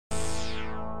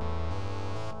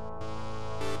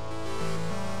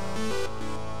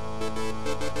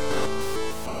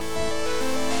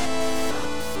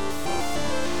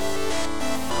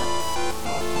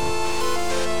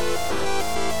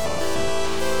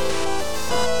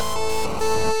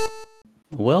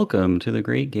welcome to the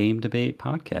Great Game Debate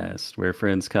podcast, where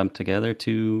friends come together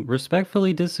to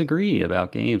respectfully disagree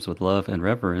about games with love and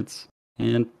reverence,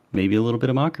 and maybe a little bit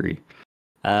of mockery.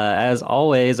 As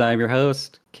always, I'm your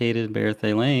host, Caden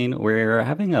Berthay Lane. We're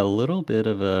having a little bit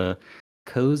of a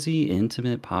cozy,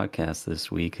 intimate podcast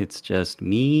this week. It's just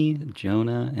me,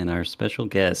 Jonah, and our special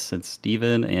guests. It's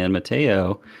Steven and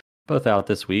Mateo, both out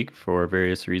this week for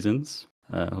various reasons.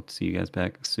 Hope to see you guys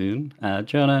back soon.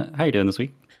 Jonah, how you doing this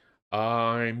week?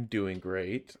 I'm doing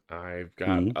great. I've got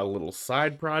Mhm. a little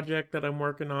side project that I'm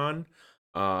working on.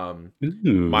 Um,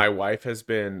 Ooh. my wife has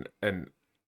been an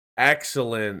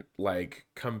excellent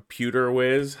computer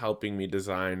whiz helping me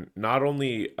design not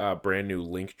only a brand new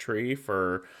link tree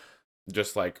for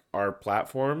just like our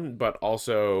platform, but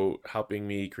also helping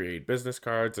me create business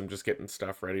cards. I'm just getting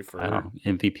stuff ready for Wow,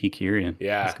 MVP Kyrian. Let's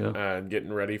yeah, go.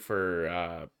 getting ready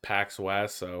for PAX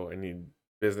West, so I need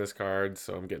business cards,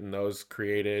 so I'm getting those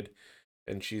created.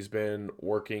 And she's been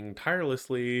working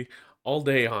tirelessly all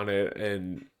day on it,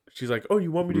 and she's like, "Oh,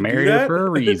 you want me to do Married her that?" for a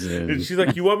And reason. she's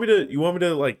like, "You want me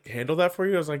to like handle that for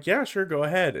you?" I was like, "Yeah, sure, go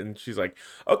ahead." And she's like,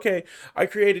 "Okay, I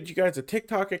created you guys a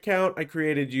TikTok account. I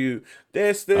created you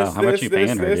this, Wow, this, how much this, you this,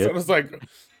 paying her, this." And dude? I was like,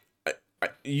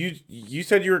 you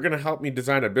said you were gonna help me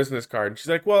design a business card. And she's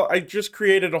like, well, I just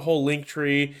created a whole link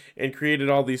tree and created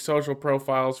all these social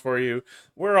profiles for you.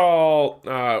 You're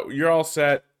all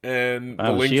set, and the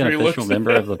Wow, is link she an tree official looks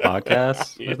member of the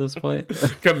podcast Yeah. at this point?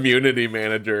 Community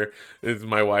manager is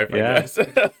my wife, I Yeah, guess.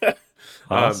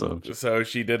 awesome. So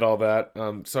she did all that.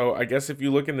 So I guess if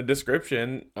you look in the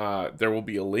description, there will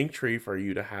be a link tree for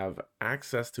you to have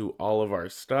access to all of our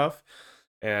stuff.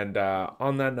 And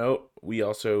on that note, we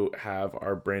also have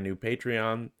our brand new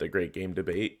Patreon, The Great Game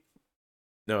Debate.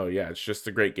 No, yeah, it's just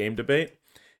The Great Game Debate.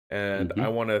 And Hmm. I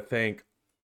want to thank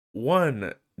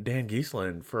one, Dan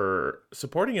Giesland, for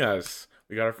supporting us.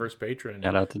 We got our first patron.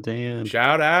 Shout out to Dan.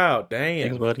 Shout out, Thanks,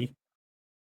 Dan. buddy.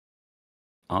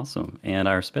 Awesome. And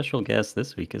our special guest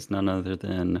this week is none other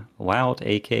than Wout,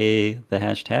 aka the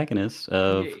Hashtag0nist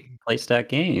of Yay. PlayStack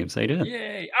Games. How you doing?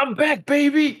 Yay. I'm back,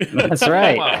 baby. That's Come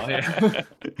right. on. Yeah.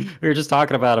 We were just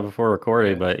talking about it before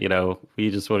recording, Yeah. but we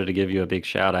just wanted to give you a big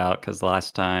shout out because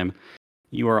last time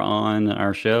you were on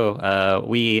our show,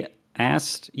 we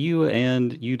asked you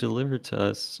and you delivered to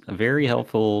us a very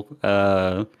helpful,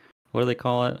 what do they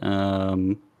call it?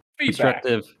 Feedback.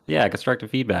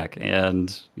 Constructive feedback.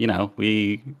 And,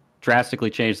 we drastically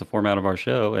changed the format of our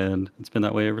show and it's been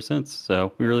that way ever since.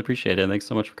 So we really appreciate it. And thanks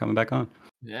so much for coming back on.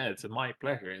 Yeah, it's my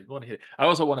pleasure. I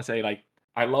also want to say,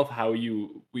 I love how we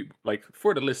like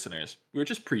for the listeners, we were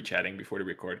just pre-chatting before the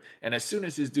record, and as soon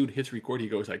as this dude hits record, he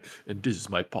goes like, "And this is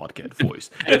my podcast voice."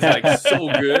 And it's like so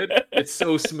good, it's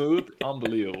so smooth,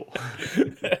 unbelievable.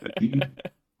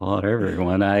 Well,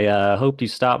 everyone, I hoped you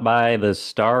stopped by the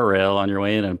Star Rail on your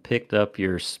way in and picked up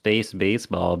your space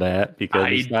baseball bat because I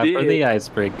it's not for the did.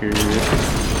 icebreakers.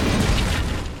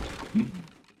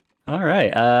 All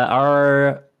right.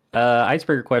 Our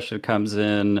icebreaker question comes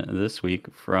in this week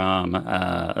from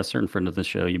a certain friend of the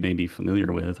show you may be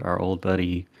familiar with, our old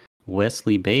buddy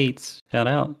Wesley Bates. Shout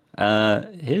out.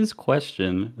 His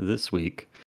question this week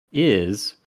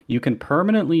is: you can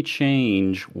permanently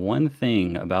change one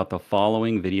thing about the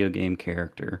following video game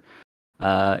character.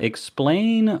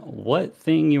 Explain what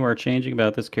thing you are changing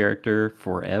about this character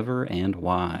forever and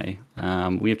why.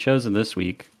 We have chosen this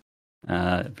week,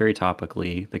 very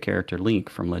topically, the character Link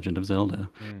from Legend of Zelda.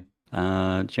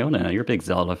 Jonah, you're a big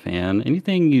Zelda fan.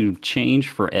 Anything you change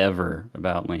forever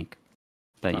about Link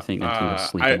that you think Nintendo's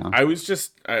sleeping on? I was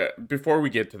just before we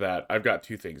get to that, I've got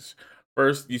two things.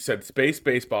 First, you said space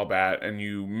baseball bat, and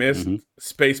you missed Hmm.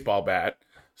 spaceball bat.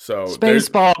 So there's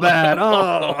Spaceball bat.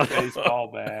 Oh,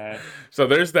 Baseball bat. so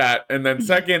there's that, and then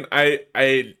second,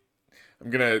 I'm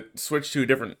gonna switch to a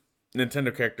different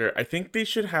Nintendo character. I think they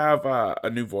should have a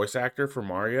new voice actor for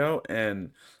Mario.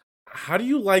 And how do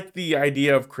you like the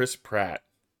idea of Chris Pratt?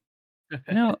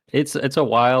 it's a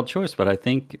wild choice, but I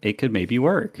think it could maybe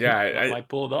work. Yeah, That might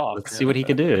pull it off. Let's see what he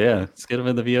can do. Yeah, let's get him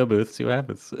in the VO booth. See what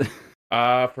happens.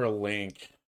 for Link.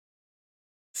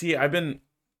 See, I've been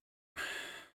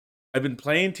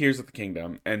playing Tears of the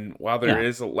Kingdom, and while there Yeah.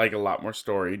 is like a lot more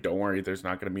story, don't worry, there's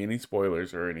not going to be any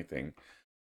spoilers or anything.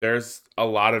 There's a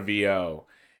lot of VO,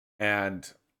 and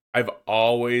I've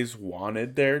always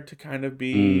wanted there to kind of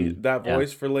be that Yeah.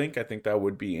 voice for Link. I think that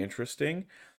would be interesting,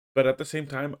 but at the same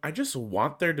time, I just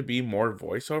want there to be more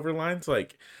voiceover lines.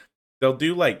 Like they'll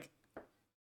do like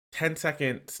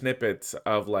 10-second snippets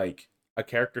of like a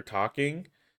character talking,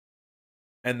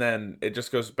 and then it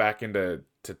just goes back into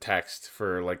text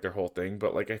for like their whole thing.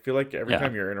 But like I feel like every Yeah.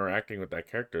 time you're interacting with that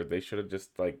character, they should have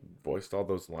just like voiced all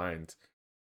those lines. Sure.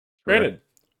 Granted,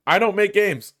 I don't make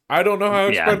games. I don't know how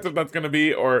Yeah. expensive that's going to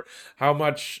be or how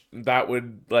much that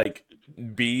would like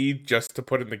be just to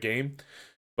put in the game.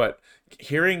 But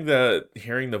hearing the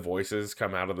voices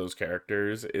come out of those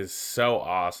characters is so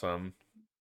awesome.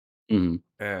 Mhm.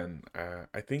 And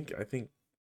I think they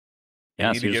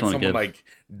Yeah, need so to you just get want to someone give. like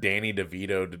Danny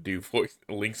DeVito to do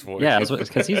Link's voice. Yeah,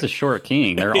 because he's a short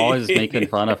king. They're always making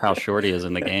fun of how short he is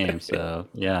in the game. So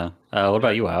yeah. What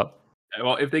about you, Out?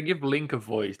 Well, if they give Link a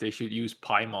voice, they should use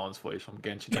Paimon's voice from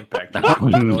Genshin Impact just to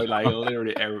annoy like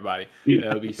literally everybody.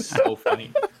 That would be so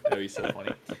funny. That would be so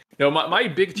funny. No, my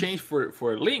big change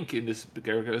for Link in this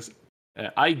character is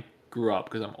I grew up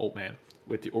because I'm an old man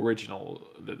with the original,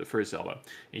 the first Zelda. And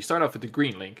you start off with the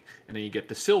green Link, and then you get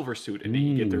the silver suit, and then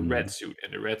you get the red suit,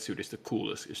 and the red suit is the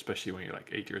coolest, especially when you're like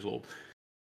 8 years old.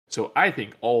 So I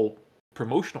think all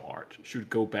promotional art should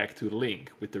go back to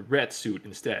Link with the red suit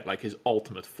instead. Like his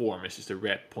ultimate form is just a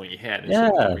red pointy head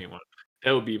instead of the green one.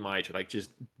 That would be my like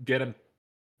just get him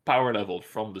power leveled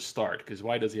from the start. Because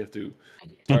why does he have to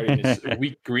start in his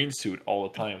weak green suit all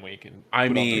the time when he can I put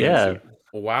on the mean, red Yeah. suit?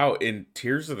 wow, in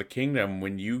Tears of the Kingdom,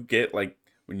 when you get like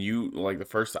the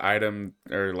first item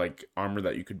or like armor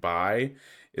that you could buy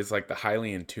is like the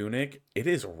Hylian tunic, it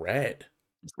is red.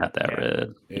 It's not that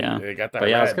red. Yeah. They got that But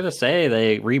yeah, I was red. gonna say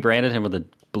they rebranded him with a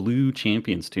blue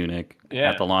Champions tunic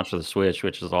at the launch of the Switch,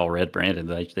 which is all red branded.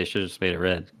 They should have just made it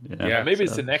red. Yeah, Maybe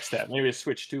it's the next step. Maybe it's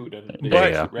Switch 2. Then they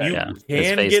But use it red. you Yeah. It's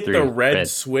can phase get the 3, red, red.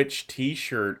 Switch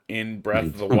T-shirt in Breath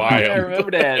of the Yeah, I Wild.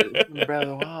 remember that. Breath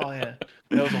of the Wild, yeah.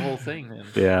 That was the whole thing, man.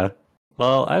 Yeah.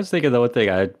 Well, I was thinking the one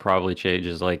thing I'd probably change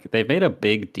is like they've made a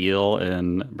big deal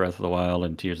in Breath of the Wild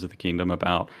and Tears of the Kingdom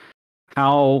about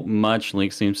how much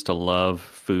Link seems to love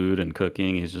food and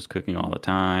cooking. He's just cooking all the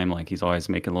time. Like he's always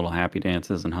making little happy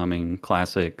dances and humming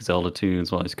classic Zelda tunes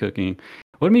while he's cooking.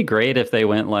 Wouldn't it be great if they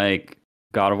went like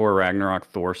God of War Ragnarok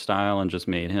Thor style and just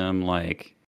made him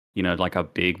like, like a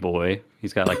big boy.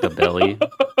 He's got like the belly.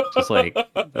 Just like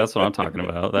that's what I'm talking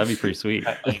about. That'd be pretty sweet.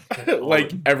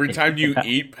 Like every time you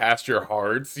eat past your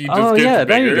hearts, you just Oh get yeah,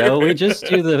 there you bigger. go. We just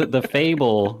do the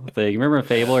Fable thing. Remember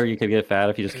Fable, or you could get fat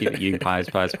if you just keep eating pies,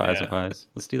 and pies.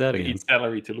 Let's do that They again. eat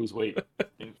celery to lose weight.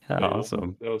 Yeah,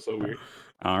 awesome. That was so weird.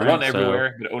 All Run right,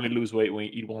 everywhere, but only lose weight when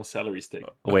you eat one celery stick.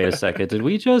 wait a second. Did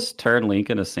we just turn Link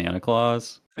into Santa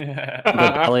Claus? The Yeah.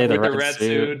 belly, the With red, the red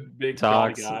suit, big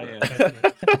jolly talks. guy.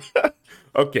 Yeah.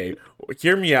 Okay,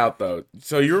 hear me out though.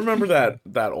 So you remember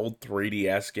that old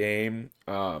 3DS game,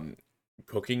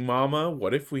 Cooking Mama?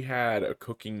 What if we had a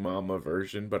Cooking Mama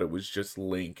version, but it was just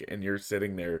Link, and you're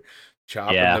sitting there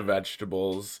chopping Yeah. the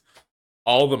vegetables,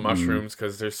 all the mushrooms,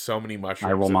 because there's so many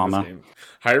mushrooms Hyrule in Mama. this game.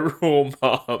 Hyrule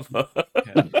Mama.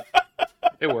 Yeah.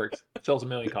 It works. It sells 1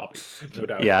 million copies, no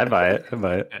doubt. Yeah, I'd buy it.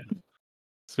 Yeah.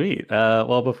 Sweet.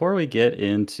 Well, before we get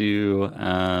into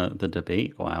the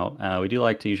debate, we do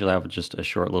like to usually have just a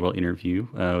short little interview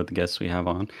with the guests we have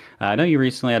on. I know you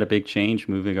recently had a big change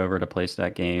moving over to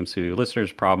PlayStat Games, who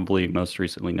listeners probably most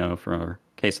recently know from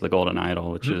Case of the Golden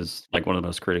Idol, which is like one of the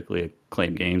most critically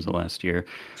acclaimed games of last year.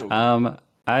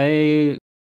 I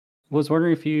was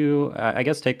wondering if you, I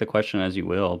guess, take the question as you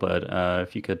will, but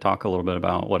if you could talk a little bit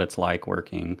about what it's like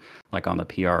working like on the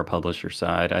PR publisher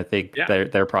side. I think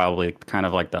they're probably kind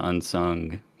of like the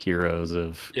unsung heroes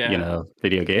of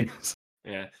video games.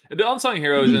 Yeah, the unsung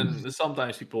heroes, and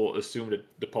sometimes people assume that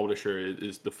the publisher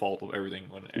is the fault of everything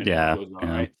when anything goes wrong,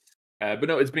 right? But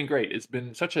no, it's been great. It's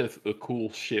been such a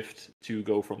cool shift to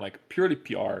go from like purely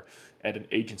PR at an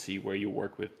agency where you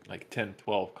work with like 10,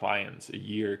 12 clients a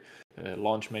year,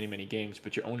 launch many games,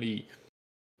 but you're only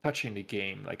touching the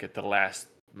game like at the last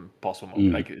possible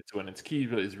moment. Like it's when it's key,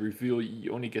 it's reveal,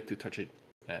 you only get to touch it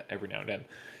every now and then.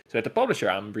 So at the publisher,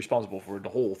 I'm responsible for the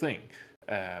whole thing.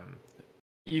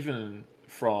 Even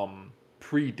from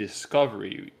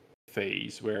pre-discovery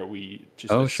phase where we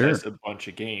just assess a bunch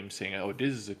of games saying, oh,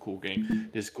 this is a cool game,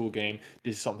 this is a cool game,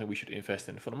 this is something we should invest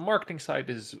in. From the marketing side,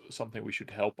 this is something we should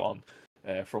help on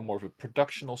from more of a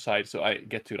productional side. So I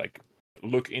get to like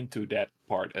look into that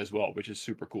part as well, which is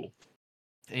super cool.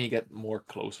 And you get more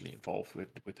closely involved with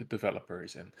the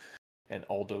developers and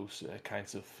all those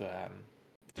kinds of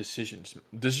decision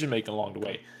making along the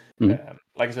way.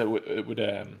 Like I said, with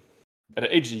at an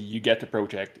agency, you get the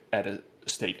project at a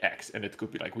state X, and it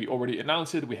could be like we already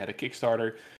announced it, we had a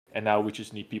Kickstarter, and now we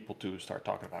just need people to start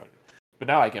talking about it. But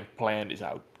now I can plan this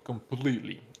out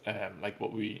completely. Like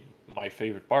my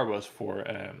favorite part was for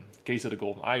Case of the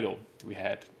Golden Idol, we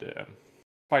had the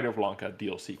Fighter of Lanka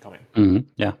DLC coming.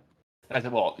 Yeah. And I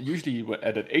said, well, usually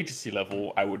at an agency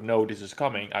level, I would know this is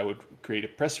coming. I would create a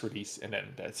press release, and then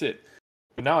that's it.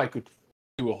 But now I could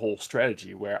do a whole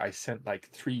strategy where I sent like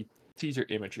 3 teaser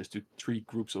images to 3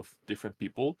 groups of different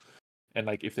people, and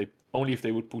like if they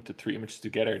would put the 3 images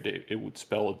together, it would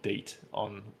spell a date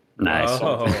on Nice.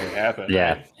 something that happened.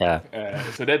 Yeah, right?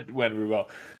 yeah. So that went really well.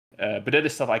 But that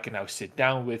is stuff I can now sit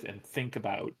down with and think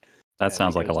about. That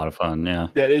sounds like a because lot of fun. Yeah.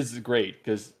 that is great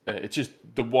because it's just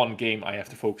the one game I have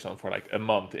to focus on for like a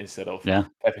month instead of Yeah.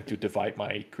 having to divide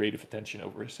my creative attention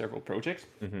over several projects.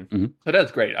 Mm-hmm. So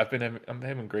that's great. I'm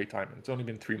having a great time. It's only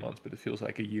been 3 months, but it feels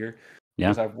like a year. Yeah.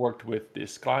 Because I've worked with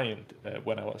this client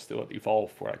when I was still at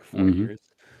Evolve for like 4 Mhm. years,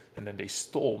 and then they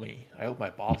stole me. I hope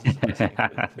my boss is listening.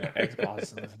 My ex-boss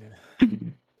is listening.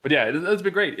 But yeah, it's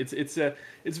been great. It's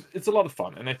a lot of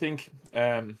fun, and I think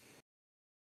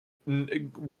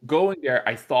going there,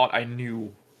 I thought I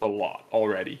knew a lot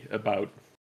already about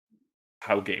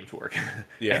how games work.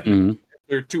 Yeah. And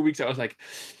after 2 weeks, I was like,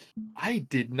 I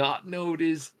did not know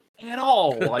this at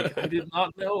all. Like, I did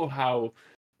not know how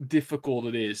difficult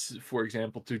it is, for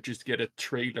example, to just get a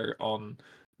trailer on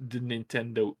the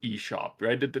Nintendo eShop,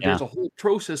 right? There's a whole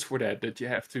process for that you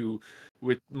have to,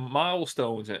 with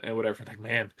milestones and whatever. Like,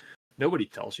 man, nobody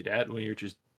tells you that when you're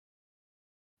just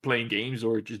playing games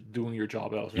or just doing your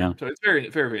job elsewhere. Yeah. So it's very,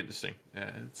 very interesting.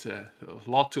 It's a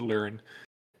lot to learn.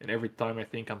 And every time I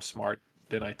think I'm smart,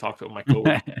 then I talk to my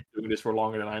coworkers doing this for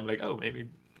longer than I'm like, oh, maybe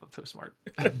not so smart.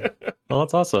 Well,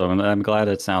 that's awesome. And I'm glad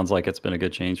it sounds like it's been a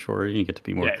good change for you. You get to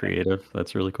be more Yeah. creative.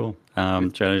 That's really cool.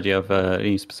 Jonah, do you have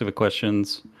any specific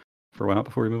questions for Wow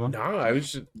before we move on? No, I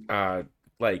was just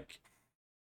like,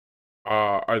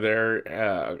 are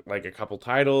there like a couple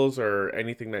titles or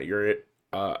anything that you're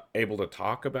able to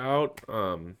talk about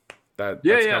that's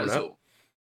coming up?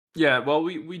 Yeah, well,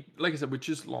 we like I said, we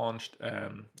just launched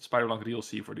Spider-Blanca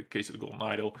DLC for the Case of the Golden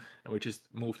Idol, and we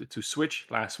just moved it to Switch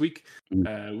last week,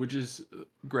 which is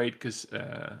great because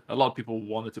a lot of people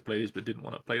wanted to play this but didn't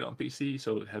want to play it on PC.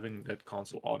 So having that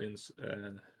console audience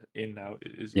in now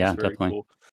is very definitely. cool.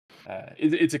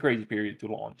 It's a crazy period to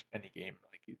launch any game.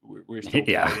 Like we're still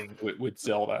fighting with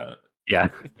Zelda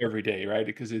every day, right?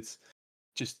 Because it's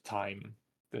just time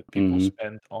that people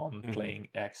spend on playing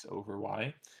X over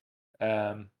Y.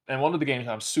 And one of the games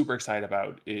I'm super excited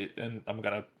about, and I'm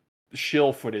gonna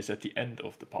shill for this at the end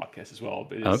of the podcast as well,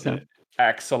 but it's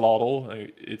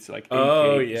Axolotl. It's like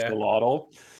Axolotl.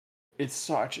 It's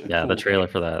such a cool the trailer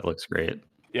game. for that looks great.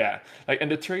 Yeah,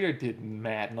 and the trailer did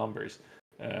mad numbers.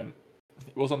 It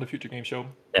was on the Future Game Show.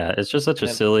 Yeah, it's just such a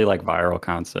silly like viral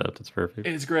concept. It's perfect.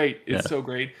 It's great. It's so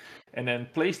great. And then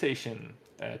PlayStation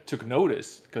took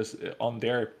notice because on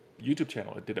their YouTube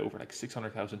channel it did over like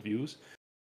 600,000 views.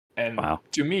 And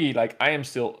to me, like, I am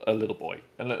still a little boy.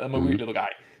 I'm a weird little guy.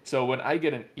 So when I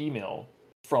get an email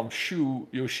from Shu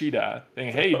Yoshida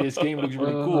saying, "Hey, this game looks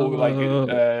really cool. Like,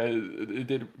 it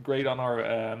did great on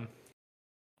our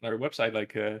website.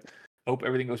 Like, hope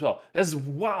everything goes well." That's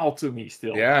wild to me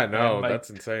still. Yeah, no, that's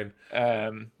insane.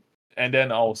 And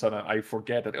then all of a sudden I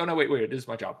forget that. Oh no, wait! This is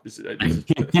my job. This is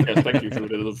yes, thank you, Shu.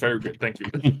 That was very good. Thank you.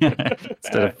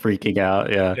 Instead of freaking out,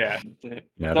 yeah,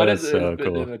 that is so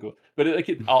cool. But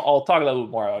I'll talk a little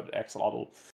bit more about Axolotl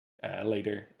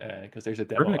later because there's a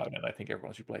demo out and I think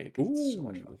everyone should play it. It's so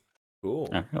much fun. Cool.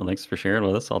 All right, well, thanks for sharing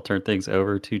with us. I'll turn things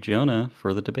over to Jonah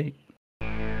for the debate.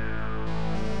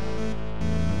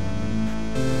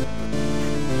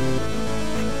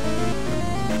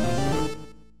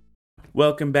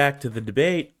 Welcome back to the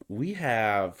debate. We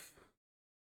have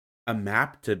a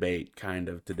map debate kind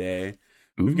of today.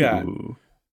 We've got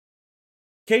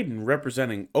Caden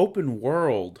representing open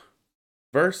world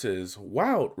versus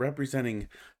Wout representing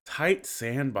tight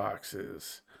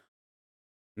sandboxes.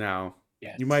 Now,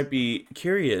 you might be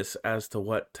curious as to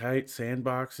what tight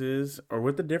sandbox is or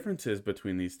what the difference is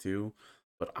between these two,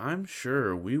 but I'm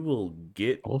sure we will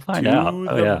get to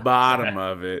the bottom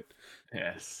of it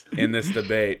in this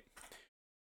debate.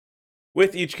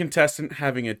 With each contestant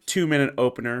having a 2-minute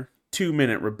opener,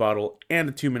 2-minute rebuttal, and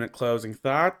a 2-minute closing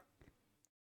thought.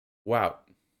 Wow,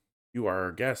 you are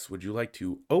our guest. Would you like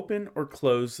to open or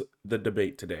close the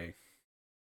debate today?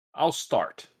 I'll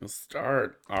start. We'll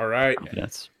start. All right.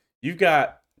 Yes. You've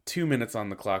got 2 minutes on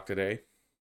the clock today.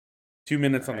 2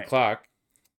 minutes on the clock.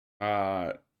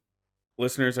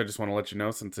 Listeners, I just want to let you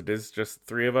know, since it is just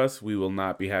 3 of us, we will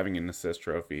not be having an assist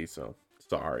trophy, so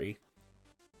sorry.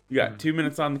 You got 2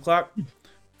 minutes on the clock.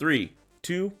 3,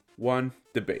 2, 1,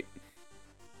 debate.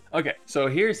 Okay, so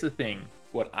here's the thing.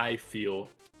 What I feel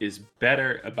is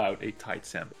better about a tight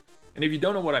sandbox. And if you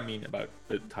don't know what I mean about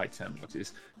a tight sandbox,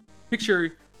 is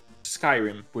picture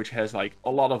Skyrim, which has like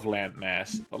a lot of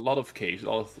landmass, a lot of caves, a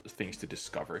lot of things to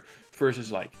discover,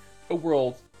 versus like a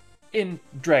world in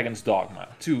Dragon's Dogma,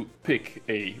 to pick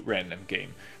a random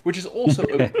game, which is also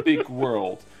a big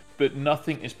world. but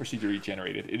nothing is procedurally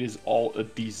generated. It is all a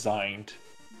designed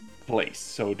place.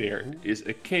 So there is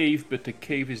a cave, but the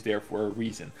cave is there for a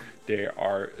reason.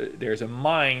 There's a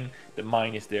mine. The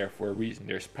mine is there for a reason.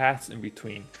 There's paths in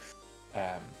between.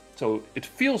 So it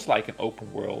feels like an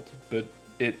open world, but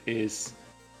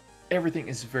everything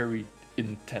is very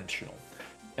intentional.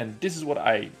 And this is what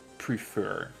I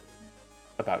prefer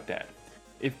about that.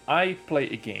 If I play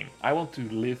a game, I want to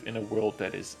live in a world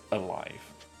that is alive.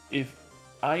 If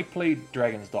I play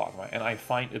Dragon's Dogma and I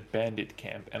find a bandit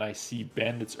camp and I see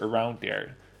bandits around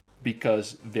there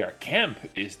because their camp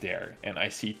is there and I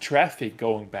see traffic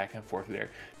going back and forth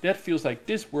there, that feels like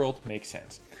this world makes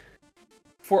sense.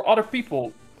 For other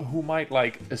people who might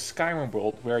like a Skyrim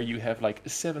world where you have like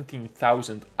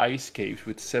 17,000 ice caves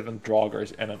with 7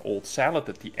 draugrs and an old salad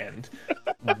at the end,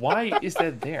 why is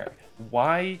that there?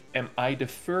 Why am I the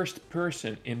first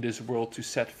person in this world to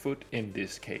set foot in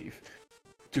this cave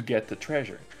to get the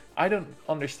treasure? I don't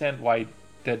understand why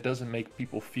that doesn't make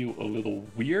people feel a little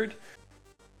weird.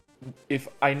 If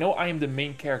I know I am the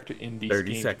main character in these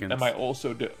 30 games, seconds. am I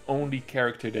also the only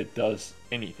character that does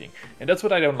anything? And that's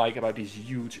what I don't like about these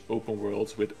huge open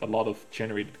worlds with a lot of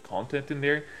generated content in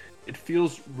there. It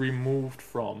feels removed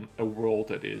from a world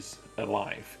that is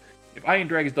alive. If I in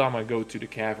Dragon's Dogma go to the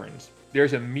caverns,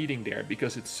 there's a meeting there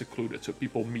because it's secluded, so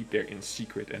people meet there in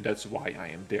secret, and that's why I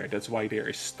am there. That's why there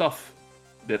is stuff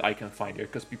that I can find there,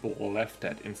 because people left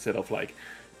that instead of like,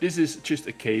 this is just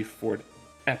a cave for an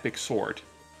epic sword.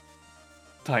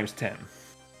 Times 10.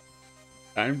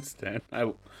 Times 10. I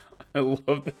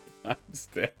love the times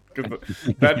 10.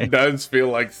 Because that does feel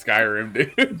like Skyrim,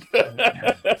 dude.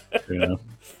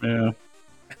 Yeah.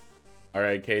 All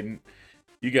right, Caden.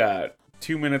 You got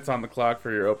 2 minutes on the clock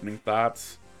for your opening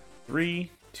thoughts. 3,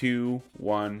 2,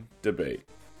 1, debate.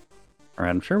 All right,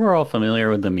 I'm sure we're all familiar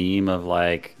with the meme of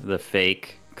like the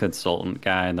fake consultant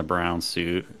guy in the brown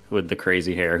suit with the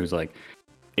crazy hair who's like,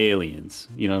 aliens.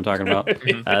 You know what I'm talking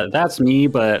about? That's me,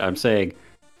 but I'm saying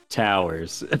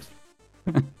towers.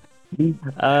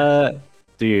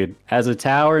 Dude, as a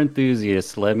tower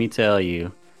enthusiast, let me tell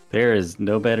you, there is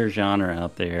no better genre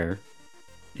out there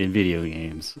in video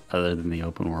games other than the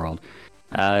open world.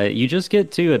 You just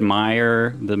get to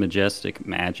admire the majestic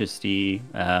majesty,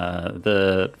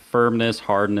 the firmness,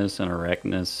 hardness, and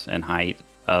erectness and height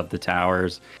of the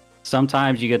towers.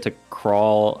 Sometimes you get to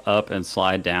crawl up and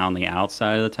slide down the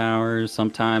outside of the towers.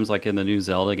 Sometimes, like in the new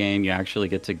Zelda game, you actually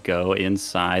get to go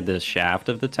inside the shaft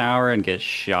of the tower and get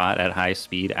shot at high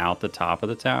speed out the top of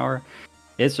the tower.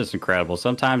 It's just incredible.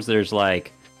 Sometimes there's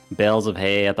like bales of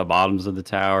hay at the bottoms of the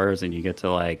towers, and you get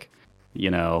to like,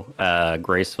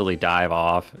 gracefully dive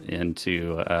off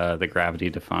into the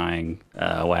gravity-defying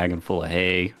wagon full of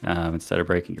hay instead of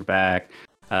breaking your back.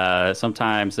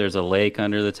 Sometimes there's a lake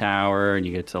under the tower and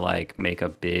you get to like make a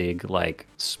big like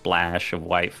splash of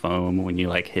white foam when you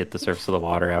like hit the surface of the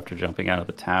water after jumping out of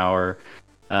the tower.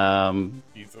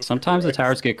 Sometimes the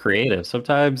towers get creative.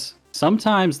 Sometimes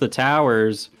the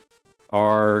towers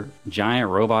are giant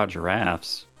robot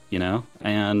giraffes,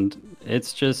 and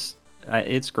it's just,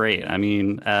 it's great. I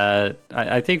mean,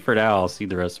 I think for now I'll see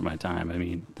the rest of my time. I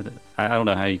mean, I don't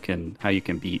know how you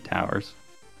can beat towers.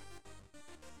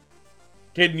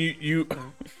 Kid, you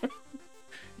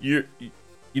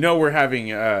we're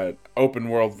having open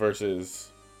world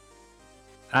versus.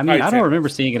 I mean, I don't remember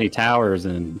seeing any towers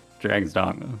in Dragon's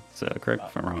Dogma, so correct me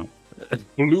if I'm wrong.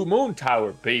 Blue Moon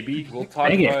Tower, baby. We'll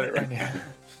talk about it right now.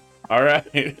 All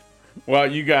right. Well,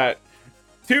 you got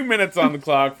 2 minutes on the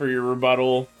clock for your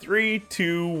rebuttal. 3,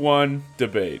 2, 1,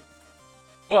 debate.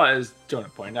 Well, as Jonah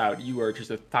pointed out, you are just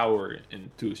a tower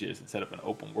enthusiast instead of an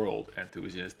open world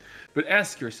enthusiast. But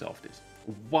ask yourself this.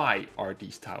 Why are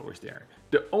these towers there?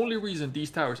 The only reason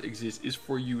these towers exist is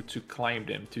for you to climb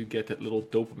them to get that little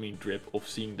dopamine drip of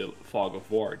seeing the fog of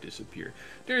war disappear.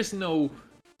 There is no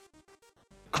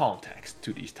context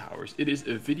to these towers. It is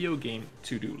a video game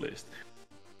to-do list.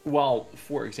 While,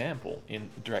 for example, in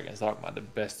Dragon's Dogma, the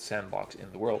best sandbox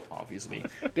in the world, obviously,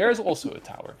 there's also a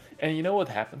tower. And you know what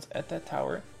happens at that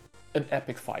tower? An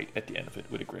epic fight at the end of it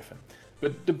with a griffin.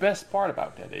 But the best part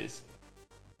about that is,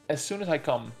 as soon as I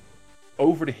come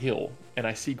over the hill and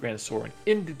I see Grand Soren,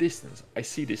 in the distance I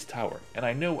see this tower, and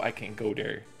I know I can go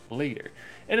there later.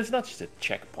 And it's not just a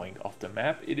checkpoint off the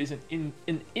map, it is an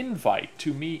invite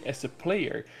to me as a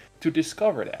player to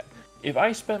discover that. If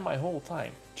I spend my whole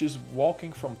time just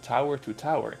walking from tower to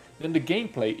tower, then the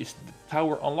gameplay is the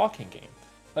tower unlocking game.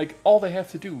 Like, all they have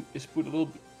to do is put a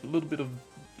little bit of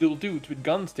little dudes with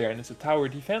guns there, and it's a tower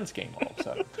defense game all of a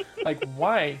sudden. Like,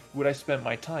 why would I spend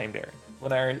my time there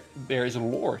when there is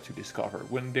lore to discover,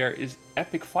 when there is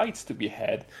epic fights to be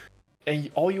had,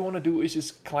 and all you want to do is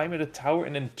just climb at a tower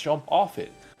and then jump off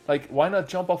it. Like, why not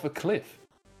jump off a cliff?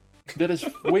 That is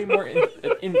way more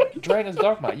in Dragon's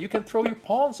Dogma. You can throw your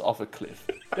pawns off a cliff.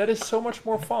 That is so much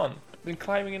more fun than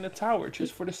climbing in a tower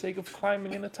just for the sake of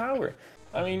climbing in a tower.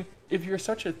 I mean, if you're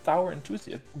such a tower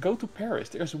enthusiast, go to Paris.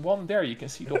 There's one there. You can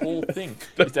see the whole thing.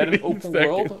 Is that an open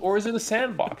world or is it a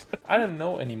sandbox? I don't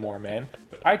know anymore, man.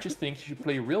 I just think you should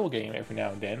play a real game every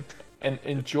now and then and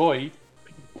enjoy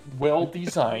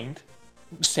well-designed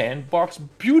sandbox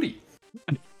beauty.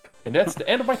 And that's the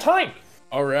end of my time.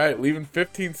 All right, leaving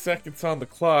 15 seconds on the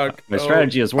clock. My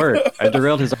strategy has worked. I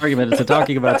derailed his argument into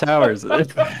talking about towers.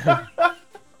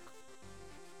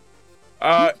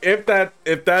 If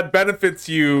that benefits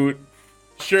you,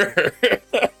 sure.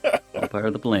 All part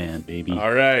of the plan, baby.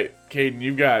 All right, Caden,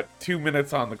 you've got 2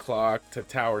 minutes on the clock to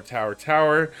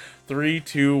tower. 3,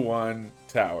 2, 1,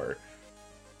 tower.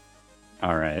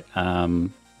 All right.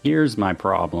 Here's my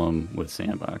problem with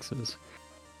sandboxes.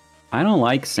 I don't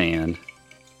like sand.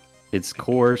 It's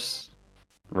coarse,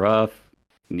 rough,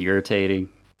 and irritating.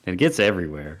 It gets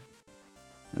everywhere.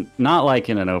 Not like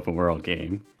in an open world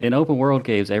game. In open world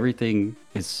games, everything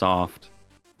is soft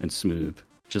and smooth,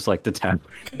 just like the tower.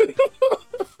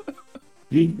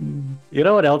 You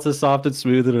know what else is soft and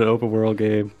smooth in an open world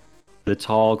game? The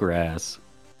tall grass.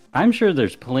 I'm sure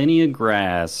there's plenty of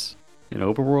grass in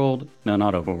open world. No,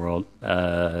 not open world.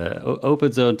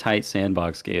 Open zone tight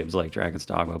sandbox games like Dragon's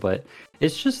Dogma, but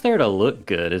it's just there to look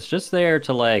good. It's just there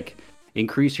to like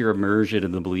increase your immersion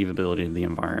and the believability of the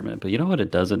environment. But you know what it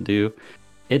doesn't do?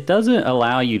 It doesn't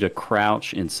allow you to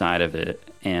crouch inside of it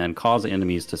and cause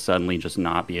enemies to suddenly just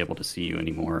not be able to see you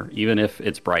anymore. Even if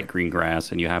it's bright green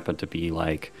grass and you happen to be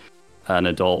like an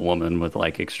adult woman with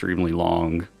like extremely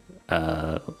long,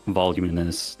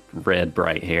 voluminous red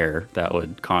bright hair, that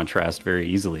would contrast very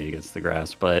easily against the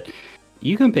grass. But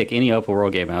you can pick any open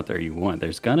world game out there you want.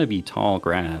 There's going to be tall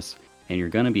grass and you're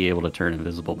going to be able to turn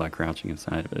invisible by crouching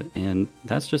inside of it. And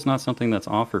that's just not something that's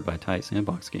offered by tight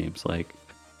sandbox games like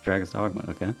Dragon's Dogma,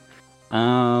 okay?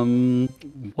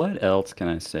 What else can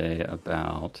I say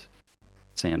about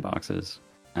sandboxes?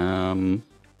 I'm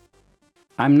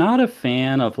not a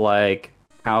fan of like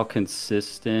how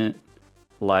consistent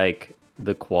like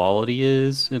the quality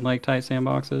is in like tight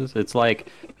sandboxes. It's like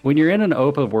when you're in an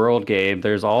open world game,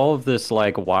 there's all of this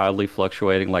like wildly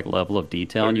fluctuating like level of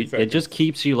detail, and it just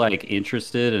keeps you like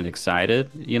interested and excited,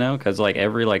 you know, because like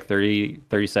every like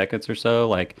 30 seconds or so,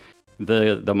 like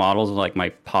the models like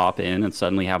might pop in and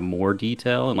suddenly have more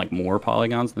detail and like more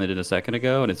polygons than they did a second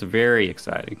ago, and it's very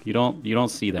exciting. You don't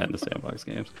see that in the sandbox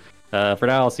games. For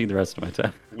now, I'll see the rest of my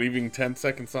time. Leaving 10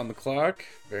 seconds on the clock.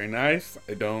 Very nice.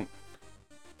 I don't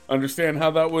understand how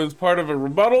that was part of a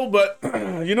rebuttal, but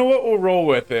you know what? We'll roll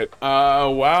with it.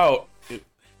 Wow.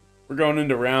 We're going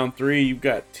into round 3. You've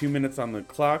got 2 minutes on the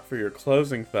clock for your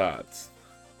closing thoughts.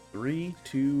 3,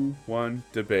 2, 1,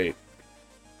 debate.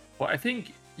 Well, I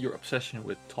think your obsession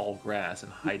with tall grass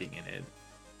and hiding in it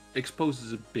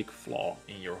exposes a big flaw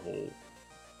in your whole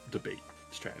debate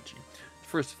strategy.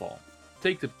 First of all,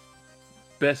 take the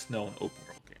best known open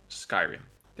world game, Skyrim.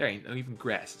 There ain't even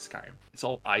grass in Skyrim. It's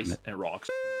all ice and rocks.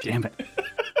 Damn it.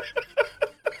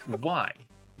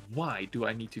 Why do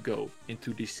I need to go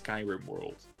into the Skyrim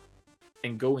world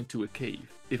and go into a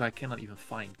cave if I cannot even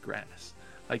find grass?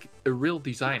 Like, a real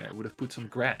designer would have put some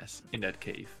grass in that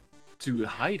cave to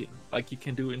hide in, like you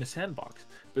can do in a sandbox.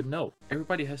 But no,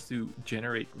 everybody has to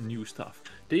generate new stuff.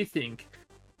 They think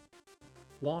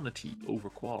quantity over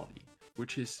quality,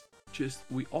 which is just,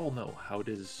 we all know how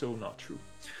this is so not true.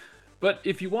 But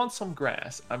if you want some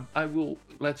grass, I will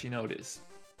let you know this.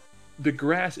 The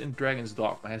grass in Dragon's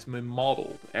Dogma has been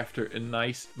modeled after a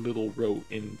nice little road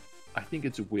in, I think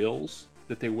it's Wales,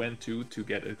 that they went to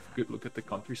get a good look at the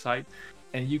countryside.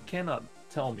 And you cannot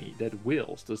tell me that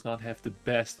Wales does not have the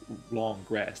best long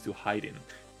grass to hide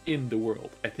in the world.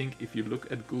 I think if you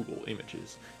look at Google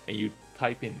Images and you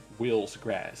type in Wales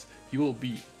grass, you will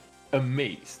be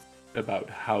amazed about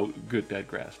how good that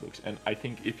grass looks. And I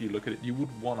think if you look at it, you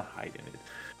would want to hide in it.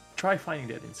 Try finding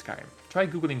that in Skyrim. Try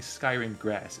Googling Skyrim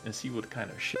grass and see what kind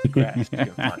of shit grass you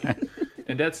can find.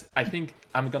 And that's, I think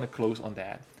I'm gonna close on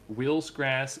that. Wales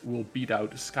grass will beat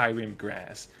out Skyrim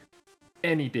grass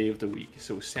any day of the week.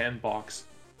 So sandbox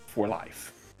for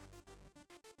life.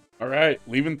 All right,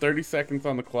 leaving 30 seconds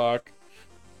on the clock.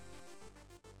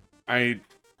 I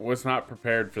was not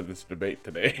prepared for this debate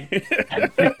today.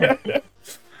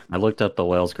 I looked up the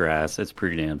Wales grass. It's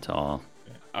pretty damn tall.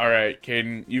 All right,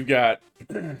 Caden, you've got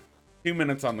 2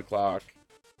 minutes on the clock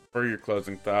for your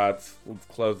closing thoughts. Let's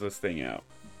close this thing out.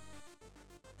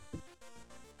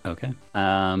 Okay.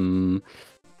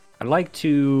 I'd like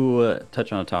to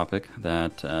touch on a topic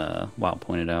that Wow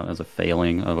pointed out as a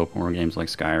failing of open world games like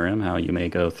Skyrim, how you may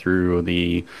go through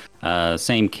the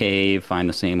same cave, find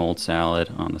the same old salad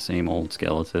on the same old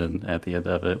skeleton at the end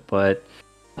of it. But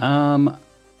um,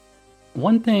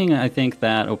 one thing I think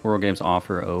that open world games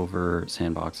offer over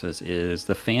sandboxes is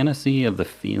the fantasy of the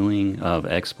feeling of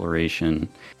exploration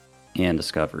and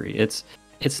discovery. It's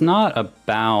not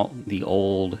about the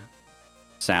old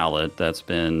salad that's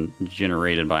been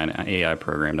generated by an AI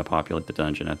program to populate the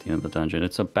dungeon at the end of the dungeon.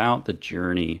 It's about the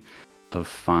journey of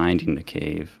finding the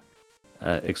cave,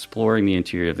 exploring the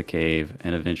interior of the cave,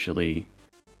 and eventually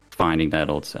finding that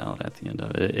old salad at the end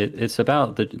of it. It's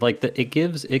about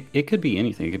it could be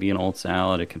anything. It could be an old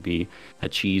salad. It could be a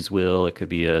cheese wheel. It could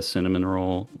be a cinnamon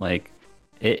roll. Like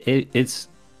it's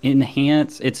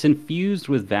enhanced. It's infused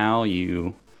with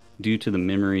value due to the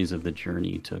memories of the journey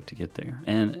you took to get there.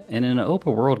 And in an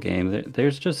open world game,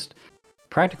 there's just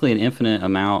practically an infinite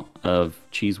amount of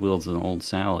cheese wheels and old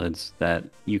salads that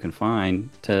you can find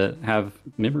to have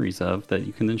memories of that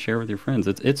you can then share with your friends.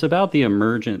 It's about the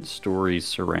emergent stories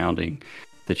surrounding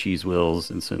the cheese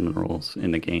wheels and cinnamon rolls in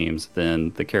the games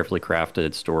than the carefully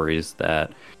crafted stories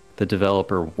that the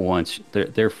developer wants.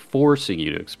 They're forcing you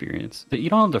to experience.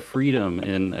 You don't have the freedom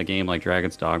in a game like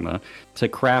Dragon's Dogma to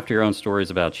craft your own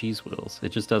stories about cheese wheels. It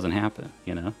just doesn't happen,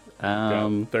 you know.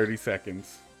 30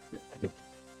 seconds.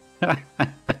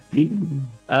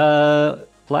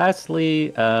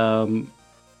 Lastly, kind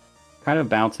of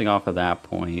bouncing off of that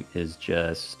point is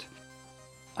just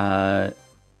no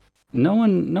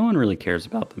one really cares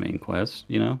about the main quest,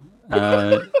 you know.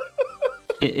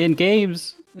 In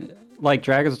games like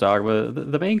Dragon's Dogma,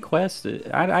 the main quest,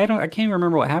 I can't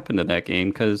remember what happened to that game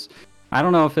because I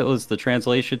don't know if it was the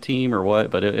translation team or what,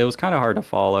 but it was kind of hard to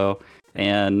follow.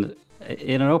 And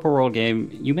in an open world game,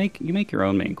 you make your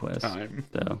own main quest.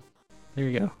 So there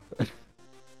you go.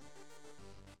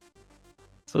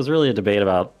 So it's really a debate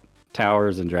about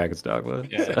towers and Dragon's Dogma.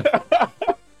 Yeah. So.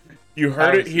 You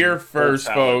heard it here first,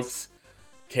 folks.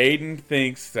 Caden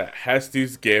thinks that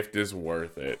Hestu's gift is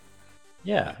worth it.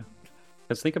 Yeah.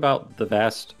 Because think about the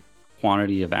vast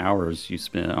quantity of hours you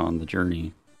spent on the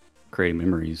journey creating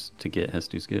memories to get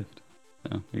Hestu's gift.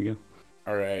 So there you go.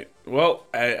 All right. Well,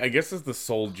 I guess as the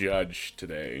sole judge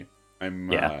today,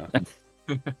 I'm. Yeah.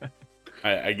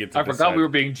 I get to I decide. forgot we were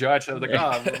being judged. I was like,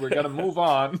 oh, we're gonna move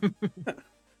on.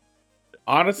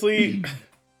 Honestly,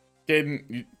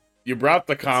 Caden, you brought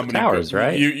the comedy. Towers,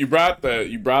 right? You brought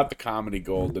the comedy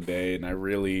gold today, and I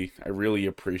really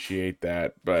appreciate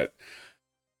that. But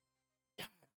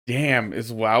damn,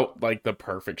 is Wout like the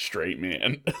perfect straight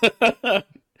man?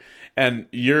 And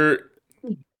you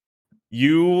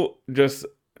just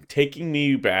taking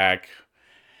me back,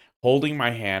 holding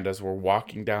my hand as we're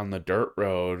walking down the dirt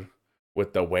road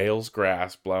with the whale's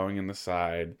grass blowing in the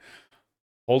side,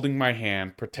 holding my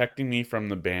hand, protecting me from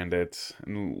the bandits,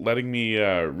 and letting me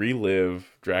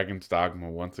relive Dragon's Dogma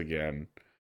once again.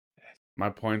 My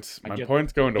points going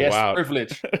to Wout.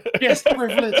 Privilege. Yes,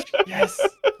 privilege. Yes.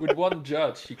 With one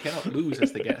judge, you cannot lose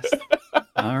as the guest.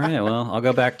 All right, well, I'll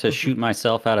go back to shoot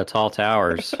myself out of tall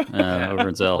towers over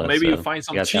in Zelda. Well, maybe so you find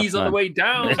some you guys cheese have on the fun. way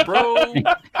down, bro.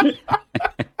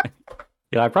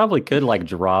 Yeah, I probably could like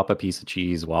drop a piece of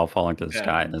cheese while falling to the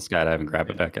sky, and the skydive and grab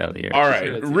it back out of the air. All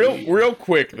right, real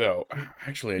quick though.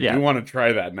 Actually, I do want to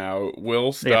try that now.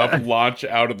 Will stuff launch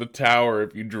out of the tower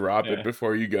if you drop it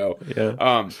before you go?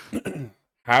 Yeah.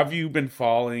 Have you been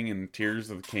falling in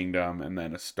Tears of the Kingdom, and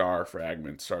then a star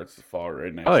fragment starts to fall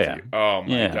right next to you? Oh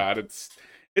my god, it's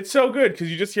so good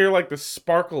because you just hear like the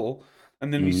sparkle,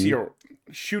 and then you see a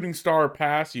shooting star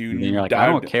pass you, and you're like, I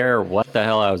don't care what the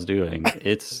hell I was doing.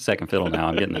 It's second fiddle now.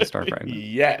 I'm getting the star fragment.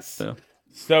 Yes,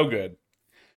 so good.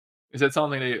 Is that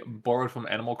something they borrowed from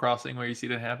Animal Crossing where you see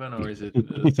that happen, or is it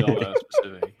Zelda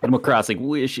specific? Animal Crossing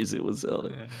wishes it was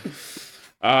Zelda.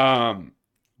 All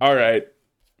right.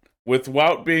 With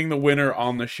Wout being the winner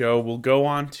on the show, we'll go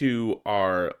on to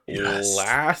our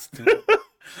last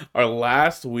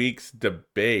week's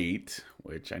debate,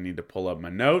 which I need to pull up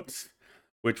my notes,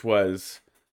 which was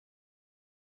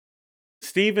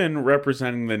Steven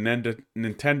representing the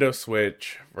Nintendo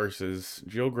Switch versus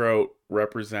Jill Grote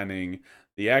representing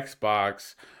the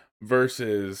Xbox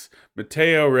versus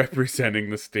Mateo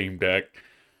representing the Steam Deck.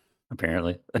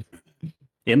 Apparently.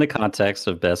 In the context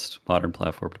of best modern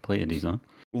platform to play indies on.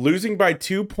 Losing by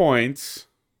 2 points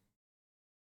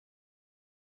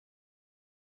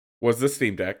was the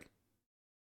Steam Deck.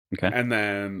 Okay. And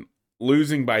then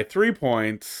losing by 3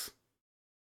 points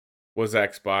was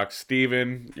Xbox.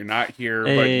 Steven, you're not here,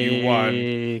 but you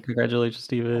won. Congratulations,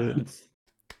 Steven.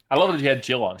 I love that you had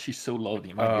Jill on. She's so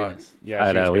lovely. My goodness. Yeah,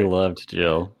 I she was know we great. loved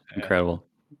Jill. Incredible.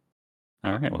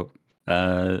 All right, well,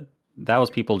 that was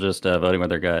people just voting with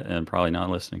their gut and probably not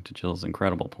listening to Jill's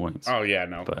incredible points. Oh yeah,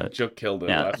 no, But Jill killed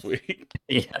it yeah. last week.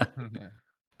 Yeah.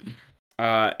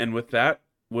 And with that,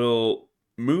 we'll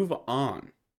move on.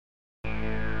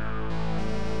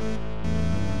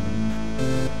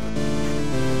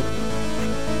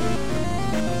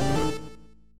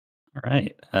 All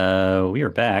right. We are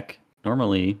back.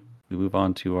 Normally, we move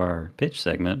on to our pitch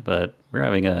segment, but we're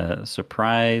having a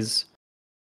surprise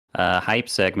hype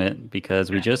segment because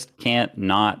we just can't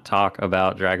not talk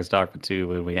about Dragon's Dogma 2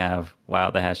 when we have the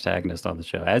 #nist on the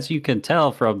show. As you can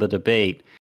tell from the debate,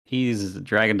 he's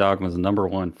Dragon Dogma's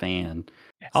 #1 fan.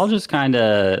 Yes. I'll just kind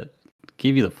of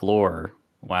give you the floor.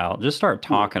 Wow, just start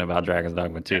talking about Dragon's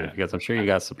Dogma 2 because I'm sure you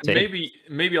got some take.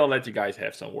 Maybe I'll let you guys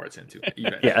have some words into it.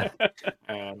 Yeah.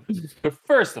 But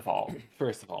first of all,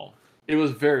 it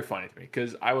was very funny to me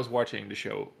because I was watching the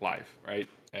show live, right?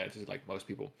 Just like most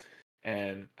people.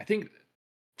 And I think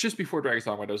just before Dragon's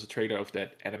Dogma, there was a trailer of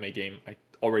that anime game. I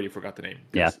already forgot the name.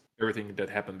 Yeah. Everything that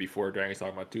happened before Dragon's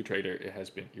Dogma 2 trailer, it has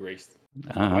been erased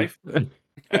from Uh-huh. my life.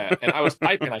 And I was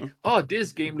typing like, oh,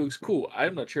 this game looks cool.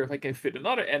 I'm not sure if I can fit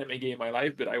another anime game in my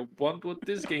life, but I want what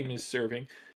this game is serving.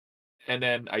 And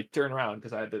then I turn around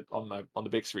because I had it on the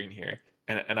big screen here,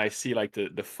 and I see like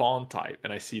the font type,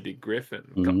 and I see the griffin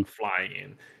come flying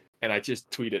in, and I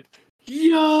just tweeted,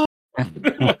 "Yo!" And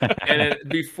then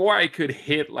before I could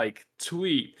hit like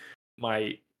tweet,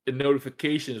 my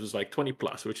notifications was like 20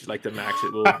 plus, which is like the max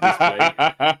it will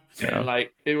display. And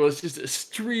like it was just a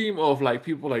stream of like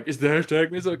people like, is the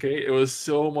 #nist okay? It was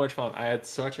so much fun. I had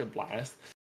such a blast.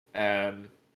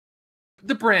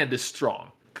 The brand is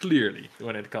strong, clearly,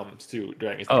 when it comes to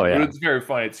Dragon's Dogma. yeah. But it's very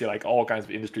funny to see like all kinds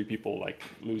of industry people like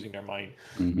losing their mind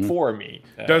for me.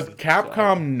 Does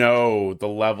Capcom know the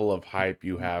level of hype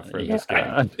you have for this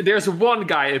game? There's one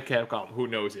guy at Capcom who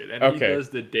knows it, and he does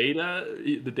the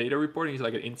data reporting. He's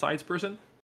like an insights person.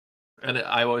 And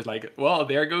I was like, well,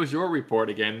 there goes your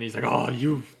report again. And he's like, oh,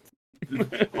 you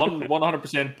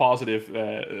 100% positive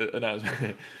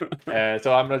announcement.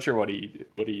 So I'm not sure what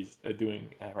he's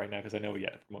doing right now because I know he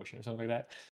had a promotion or something like that.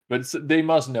 But they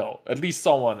must know. At least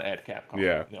someone at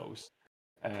Capcom knows.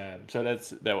 So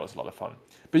that was a lot of fun.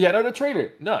 But yeah, no, the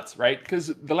trailer nuts, right? Because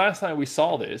the last time we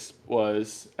saw this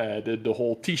was the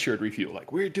whole T-shirt reveal.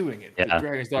 Like we're doing it. Yeah.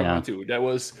 Dragon's Dogma 2. That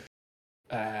was.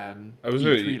 It was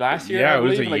last year. Yeah, it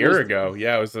was a year ago.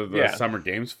 Yeah, it was the Summer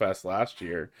Games Fest last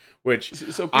year, which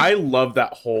I love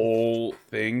that whole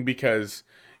thing because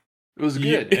it was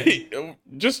good.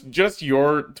 Just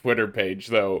your Twitter page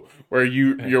though, where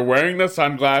you're wearing the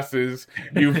sunglasses,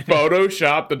 you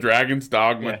Photoshop the Dragon's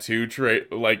Dogma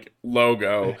 2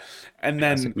 logo, and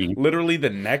then literally the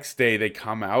next day they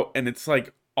come out and it's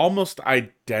like almost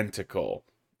identical.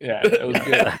 Yeah, it was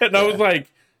good. And I was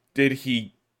like, did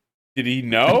he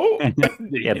know?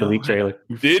 Yeah, the leak trailer.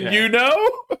 Did you know?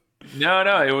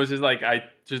 No. It was just like I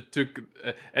just took,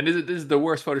 and this is the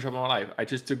worst Photoshop of my life. I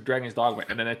just took Dragon's Dogma,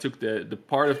 and then I took the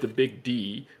part of the big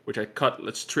D, which I cut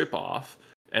a strip off,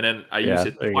 and then I used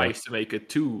it twice to make a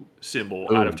 2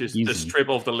 symbol out of just the strip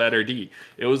of the letter D.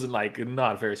 It was like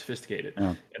not very sophisticated,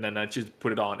 and then I just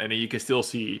put it on, and then you can still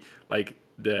see like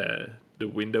the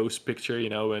Windows picture,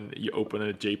 when you open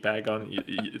a JPEG on,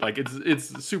 like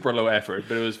it's super low effort,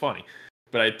 but it was funny.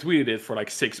 But I tweeted it for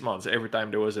like 6 months. Every time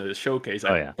there was a showcase,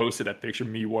 I posted that picture of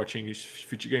me watching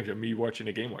future games and me watching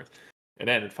the Game Awards. And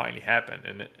then it finally happened,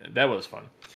 and that was fun.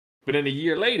 But then a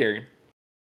year later,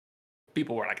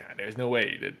 people were like, there's no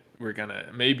way that we're gonna,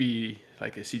 maybe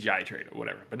like a CGI trailer or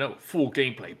whatever. But no, full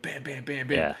gameplay, bam, bam, bam,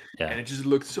 bam. Yeah. And it just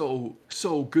looked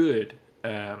so good.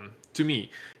 To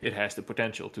me, it has the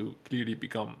potential to clearly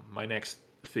become my next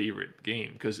favorite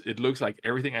game because it looks like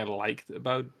everything I liked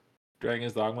about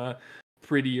Dragon's Dogma,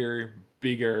 prettier,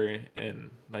 bigger,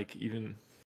 and like even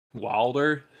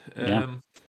wilder.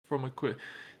 From a quick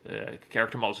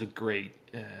character models are great.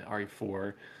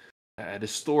 RE4. The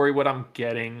story, what I'm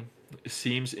getting,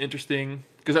 seems interesting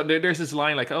because there's this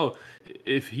line like, "Oh,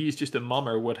 if he's just a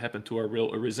mummer, what happened to our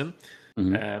real Arisen?"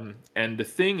 And the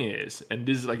thing is, and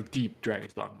this is like deep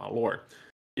Dragon's Dogma lore,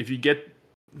 if you get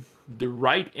the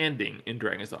right ending in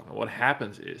Dragon's Dogma, what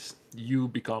happens is you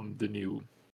become the new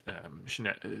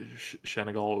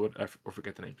Shanagal, I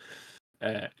forget the name,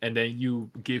 and then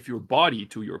you give your body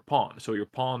to your pawn, so your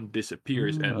pawn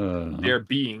disappears, and their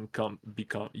being become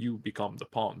the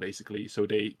pawn basically, so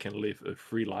they can live a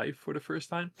free life for the first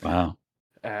time. Wow.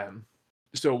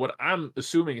 So what I'm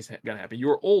assuming is gonna happen,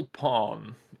 your old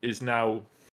pawn is now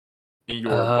in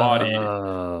your body who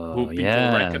Oh, people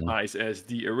yeah. recognize as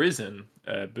the Arisen,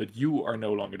 but you are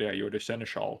no longer there. You're the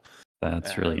Seneschal.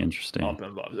 That's really Up interesting. and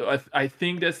above. So I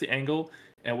think that's the angle.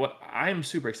 And what I'm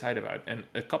super excited about, and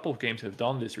a couple of games have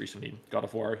done this recently, God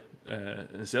of War,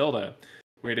 and Zelda,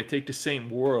 where they take the same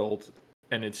world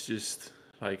and it's just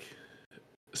like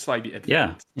slightly Yeah,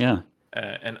 advanced. yeah,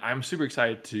 And I'm super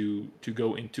excited to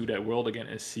go into that world again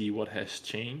and see what has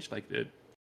changed, like the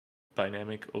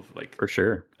dynamic of like for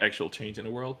sure. actual change in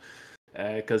the world.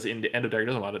 Because in the end of Dark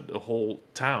Doesn't, the whole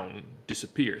town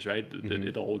disappears, right?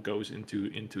 It all goes into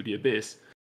the abyss,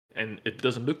 and it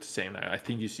doesn't look the same now. I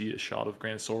think you see a shot of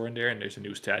Grand Soren there, and there's a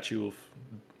new statue of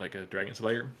like a dragon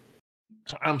slayer.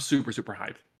 So I'm super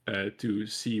hyped to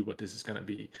see what this is gonna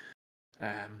be.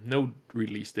 No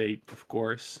release date, of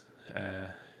course.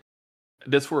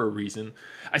 That's for a reason.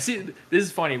 I see. This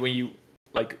is funny when you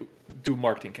like do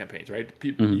marketing campaigns, right?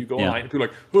 People, you go Yeah. online and people are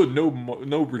like, oh,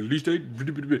 no release date,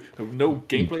 no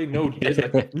gameplay, no this.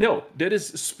 Like, no, that is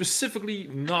specifically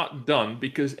not done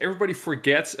because everybody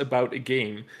forgets about a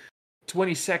game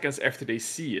 20 seconds after they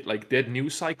see it. Like that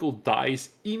news cycle dies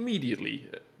immediately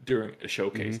during a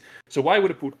showcase. So why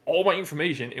would I put all my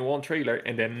information in one trailer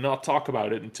and then not talk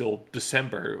about it until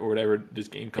December or whatever this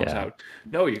game comes out?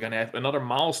 No, you're gonna have another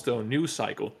milestone news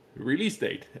cycle, release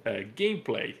date,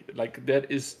 gameplay. Like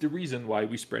that is the reason why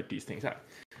we spread these things out.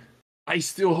 I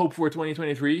still hope for a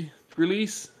 2023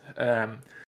 release.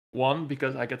 One,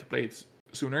 because I get to play it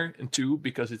sooner, and two,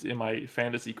 because it's in my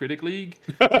fantasy critic league.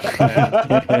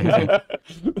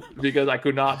 Because I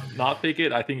could not pick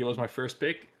it. I think it was my first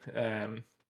pick.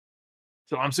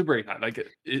 So I'm super excited. Like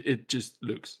it just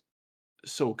looks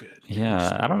so good.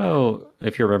 Yeah, I don't know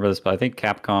if you remember this, but I think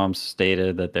Capcom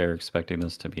stated that they're expecting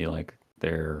this to be like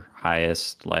their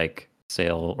highest like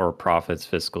sale or profits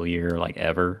fiscal year like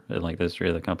ever in like the history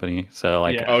of the company. So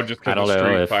like Yeah. just I because of don't know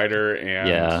Street if Fighter and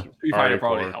yeah. Street Fighter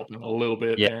probably RE4. helped them a little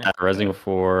bit Yeah, there. Resident Evil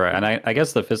 4, and I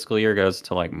guess the fiscal year goes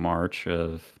to like March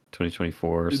of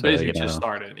 2024. It So basically just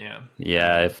started, yeah.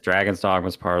 yeah, if Dragon's Dogma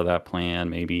was part of that plan,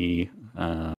 maybe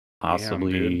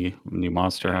possibly new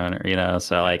Monster Hunter,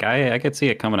 so like I could see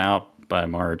it coming out by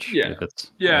March Yeah. if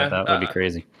it's Yeah. that would be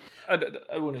crazy. I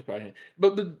wouldn't surprise me.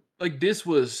 But like this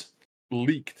was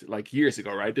leaked like years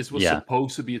ago, right? This was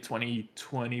supposed to be a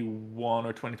 2021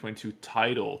 or 2022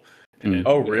 title. And then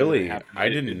Oh, whatever really? happened, I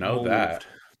didn't know moved. that.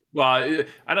 Well,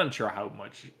 I'm not sure how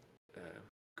much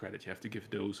credit you have to give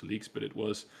those leaks, but it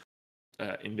was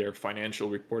in their financial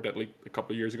report that leaked a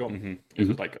couple of years ago. It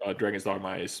was like Dragon's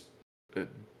Dogma is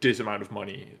this amount of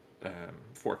money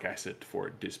forecasted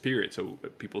for this period. So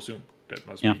people assume that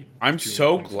must be. I'm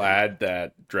so glad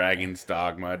that Dragon's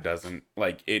Dogma doesn't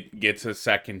like it gets a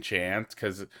second chance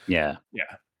because yeah.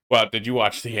 Well, did you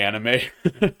watch the anime?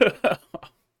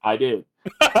 I did.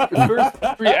 The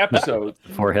first 3 episodes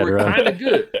were kind of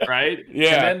good, right?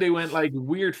 Yeah. And then they went like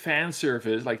weird fan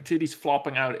service, like titties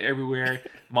flopping out everywhere.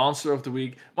 Monster of the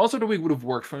Week. Monster of the Week would have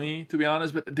worked for me, to be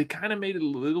honest, but they kind of made it a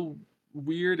little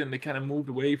weird and they kind of moved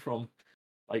away from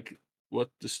like what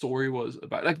the story was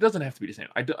about. Like, it doesn't have to be the same.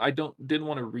 Didn't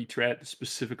want to retread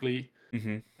specifically.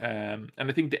 And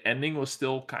I think the ending was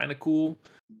still kind of cool,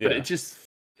 but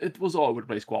it was all over the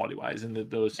place quality wise, and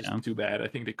that was just too bad. I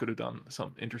think they could have done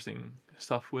some interesting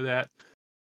stuff with that.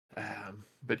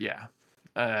 But yeah.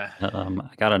 I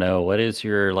gotta know, what is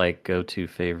your like go-to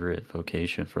favorite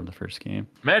vocation from the first game?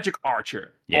 Magic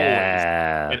Archer.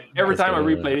 Yeah. Always. And every time I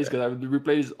replay this, because I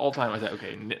replay this all the time, I say,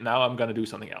 okay, now I'm gonna do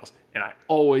something else, and I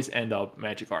always end up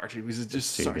Magic Archer because it's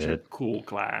just such a cool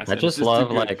class. I just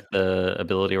love like the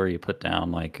ability where you put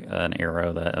down like an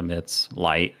arrow that emits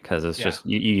light because it's just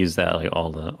you use that like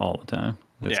all the time.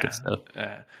 It's good stuff.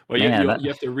 Well, you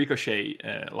have the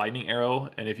ricochet lightning arrow,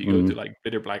 and if you go to like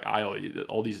Bitter Black Isle,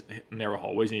 all these narrow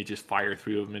hallways, and you just fire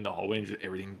through them in the hallway, and just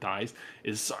everything dies.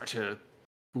 Is such a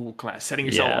cool class. Setting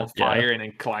yourself on fire and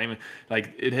then climbing,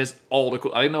 like it has all the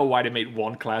cool. I don't know why they made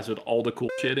one class with all the cool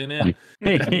shit in it.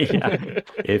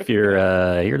 If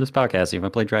you're hear this podcast, you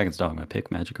want to play Dragon's Dogma,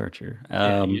 pick Magic Archer.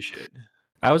 You should.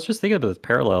 I was just thinking of the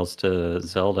parallels to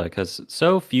Zelda because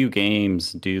so few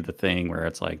games do the thing where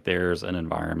it's like there's an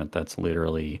environment that's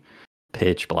literally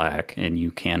pitch black and you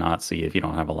cannot see if you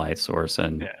don't have a light source.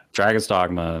 And Dragon's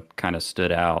Dogma kind of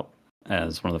stood out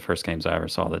as one of the first games I ever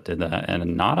saw that did that.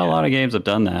 And not a lot of games have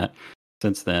done that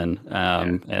since then.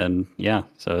 And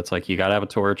so it's like you got to have a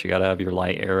torch, you got to have your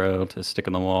light arrow to stick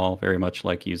in the wall, very much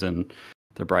like using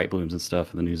the bright blooms and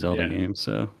stuff in the new Zelda game.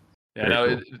 So. Yeah,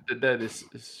 no, that is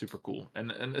super cool,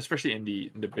 and especially in the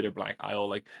Bitter Black Isle,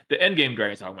 like the end game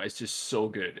Dragon's Dogma is just so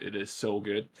good. It is so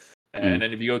good, and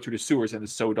then if you go through the sewers and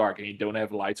it's so dark and you don't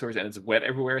have a light source and it's wet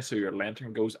everywhere, so your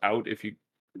lantern goes out if you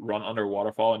run under a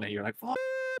waterfall, and then you're like, fuck,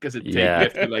 because you Yeah.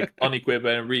 have to like unequip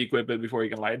it and re-equip it before you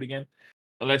can light it again.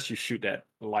 Unless you shoot that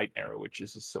light arrow, which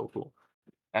is just so cool.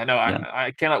 I know Yeah.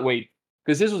 I cannot wait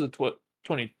because this was a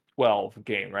 2012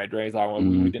 game, right? Dragon's Dogma.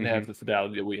 We didn't have the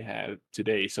fidelity that we have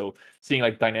today. So seeing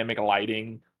like dynamic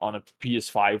lighting on a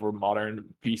PS5 or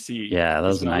modern PC Yeah, is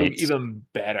those gonna look nights. even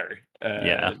better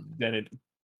Yeah. than it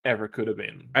ever could have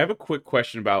been. I have a quick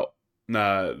question about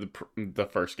the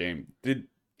first game.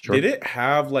 Sure. Did it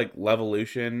have like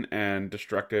levolution and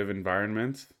destructive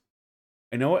environments?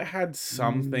 I know it had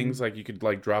some things like you could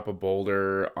like drop a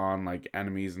boulder on like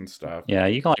enemies and stuff. Yeah,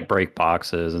 you can like break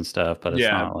boxes and stuff, but it's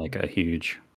Yeah. not like a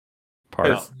huge part.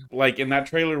 Because like in that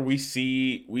trailer, we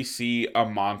see a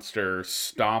monster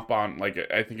stomp on like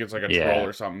I think it's like a troll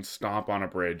or something stomp on a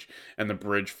bridge, and the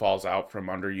bridge falls out from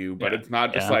under you. But it's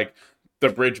not just like the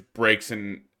bridge breaks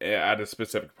in at a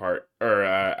specific part or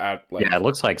at like it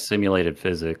looks like simulated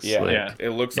physics. It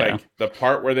looks like the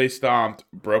part where they stomped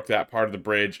broke that part of the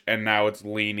bridge, and now it's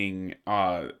leaning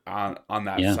on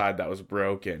that side that was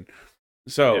broken.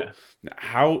 So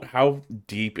how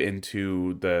deep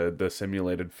into the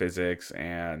simulated physics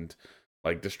and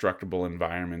like destructible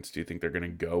environments do you think they're going to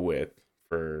go with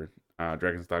for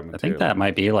Dragon's Dogma 2? I think that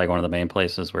might be like one of the main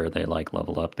places where they like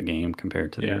level up the game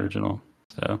compared to the original.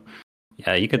 So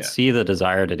yeah, you could see the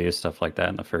desire to do stuff like that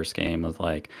in the first game with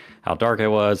like how dark it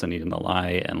was and needing the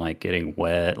light and like getting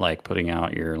wet, like putting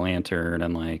out your lantern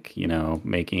and like, you know,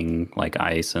 making like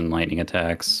ice and lightning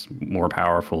attacks more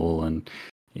powerful. And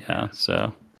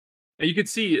so. And you could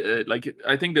see, like,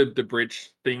 I think the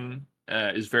bridge thing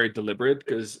is very deliberate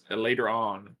because later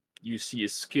on you see a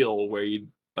skill where you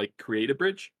like create a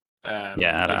bridge. Like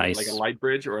a light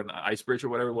bridge or an ice bridge or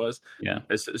whatever it was. Yeah.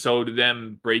 So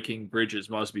them breaking bridges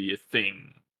must be a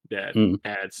thing that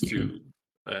adds to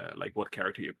like what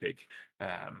character you pick.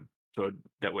 So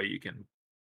that way you can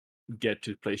get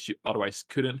to a place you otherwise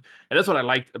couldn't. And that's what I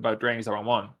liked about Dragon's Dogma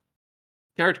 1.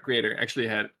 Character creator actually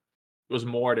was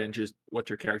more than just what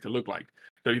your character looked like.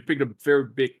 So you picked a very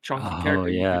big chunky character,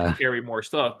 you could carry more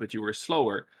stuff, but you were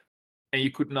slower. And you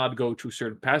could not go through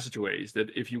certain passageways. That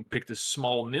if you picked a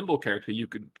small, nimble character, you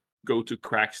could go to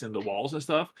cracks in the walls and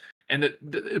stuff. And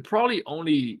it probably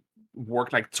only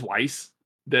worked like twice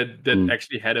that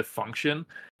actually had a function.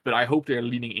 But I hope they're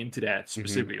leaning into that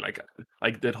specifically, like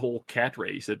that whole cat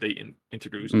race that they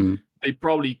introduced. They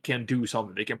probably can do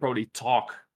something. They can probably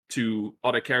talk to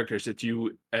other characters that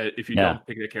you, if you don't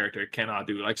pick the character, cannot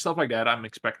do. Like stuff like that. I'm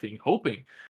hoping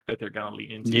that they're gonna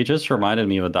lean into. You just reminded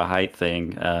me with the height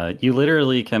thing. You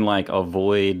literally can like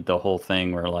avoid the whole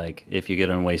thing where like if you get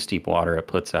in waist deep water, it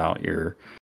puts out your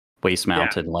waist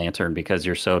mounted lantern because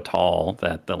you're so tall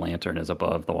that the lantern is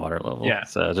above the water level. Yeah.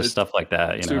 So just stuff like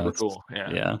that, you know. Super cool.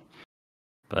 Yeah. Yeah.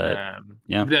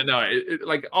 But no,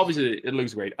 like obviously it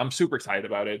looks great. I'm super excited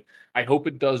about it. I hope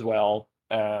it does well.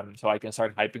 So I can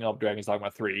start hyping up Dragon's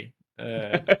Dogma 3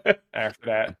 after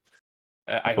that.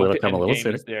 I hope the end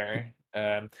game is there.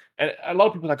 And a lot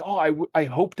of people are like, oh, I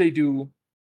hope they do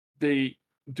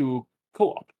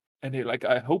co-op, and they like,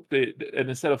 I hope and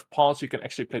instead of pawns you can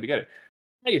actually play together.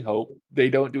 I hope they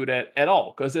don't do that at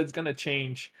all because it's gonna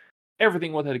change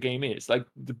everything what that game is. Like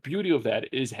the beauty of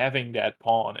that is having that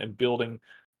pawn and building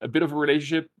a bit of a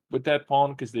relationship with that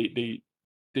pawn because they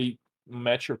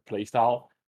match your playstyle.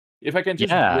 If I can just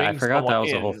bring I forgot that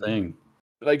was the whole in, thing.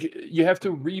 like you have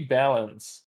to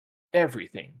rebalance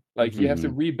everything. Like you have to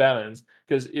rebalance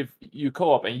because if you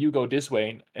co-op and you go this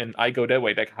way and I go that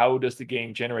way, like how does the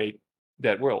game generate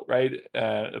that world, right?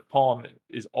 A pawn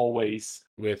is always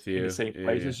with you in the same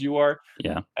place as you are.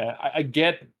 I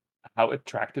get how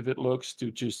attractive it looks to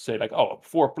just say like, oh,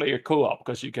 4-player co-op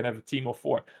because you can have a team of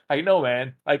 4. I know,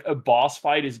 man. Like a boss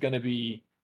fight is gonna be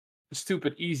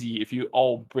stupid easy if you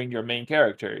all bring your main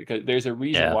character because there's a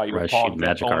reason why your pawn can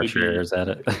magic only be archers at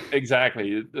it.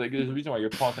 exactly. Like there's a reason why your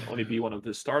pawn can only be one of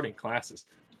the starting classes.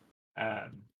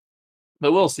 But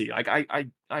we'll see. Like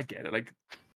I get it. Like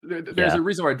there's a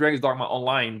reason why Dragon's Dogma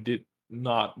Online did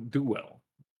not do well,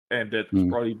 and that's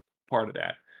probably part of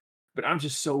that. But I'm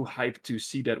just so hyped to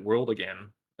see that world again.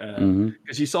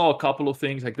 Because you saw a couple of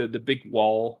things like the big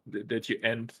wall that you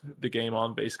end the game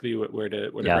on, basically where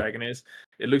the dragon is.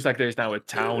 It looks like there's now a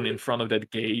town in front of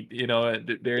that gate. You know,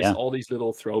 there's all these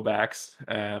little throwbacks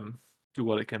to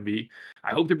what it can be.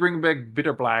 I hope they bring back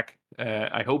Bitter Black.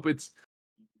 I hope it's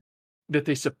that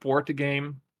they support the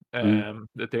game.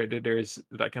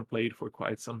 That I can play it for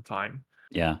quite some time.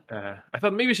 Yeah. I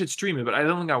thought maybe I should stream it, but I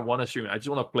don't think I want to stream it. I just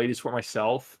want to play this for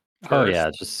myself. Oh first. yeah,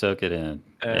 just soak it in.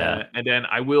 Yeah. And then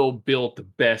I will build the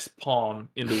best pawn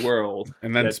in the world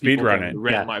And then that people speedrun can it.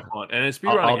 rent Yeah. my pawn. And then I'll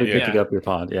speedrunning be it, picking yeah. up your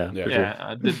pond. Yeah, Yeah. for sure.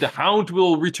 Yeah, the hound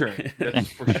will return.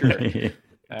 That's for sure.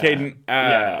 Caden,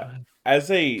 Yeah. as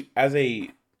a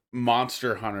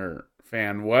Monster Hunter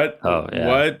fan, what Oh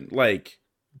yeah.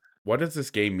 what does this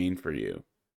game mean for you?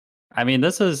 I mean,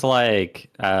 this is like,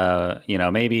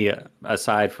 maybe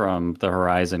aside from the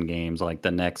Horizon games, like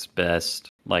the next best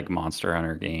like Monster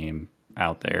Hunter game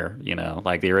out there.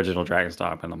 Like the original Dragon's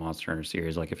Dogma and the Monster Hunter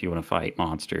series. Like if you want to fight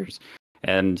monsters,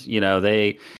 and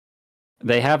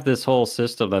they have this whole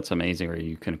system that's amazing where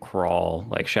you can crawl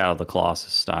like Shadow of the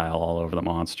Colossus style all over the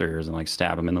monsters and like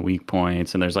stab them in the weak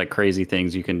points. And there's like crazy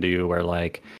things you can do where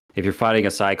like if you're fighting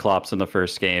a Cyclops in the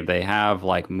first game, they have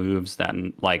like moves that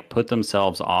like put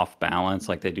themselves off balance.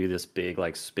 Like they do this big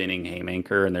like spinning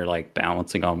haymaker and they're like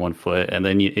balancing on one foot. And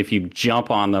then if you jump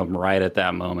on them right at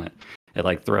that moment, it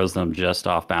like throws them just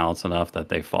off balance enough that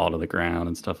they fall to the ground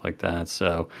and stuff like that.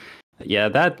 So yeah,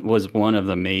 that was one of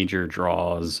the major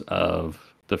draws of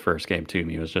the first game to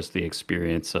me was just the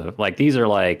experience of like these are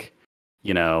like,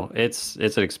 it's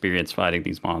an experience fighting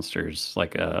these monsters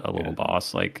like a little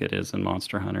boss like it is in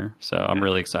Monster Hunter. So I'm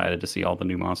really excited to see all the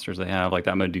new monsters they have. Like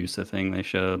that Medusa thing they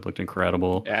showed looked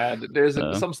incredible. Yeah, there's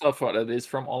So, some stuff that is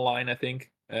from online, I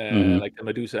think. mhm. Like the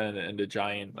Medusa and the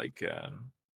giant, like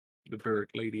the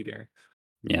bird lady there.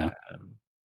 Yeah. Um,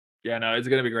 yeah, no, it's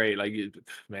gonna be great. Like,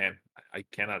 man, I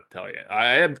cannot tell you.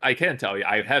 I can't tell you.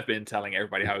 I have been telling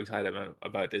everybody how excited I'm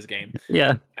about this game.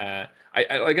 Yeah. I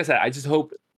like I said, I just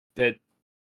hope that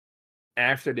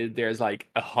after this, there's like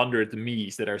 100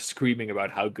 me's that are screaming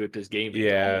about how good this game is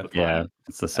all the Yeah. time.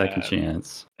 It's the second Um,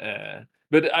 chance.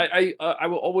 but I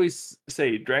will always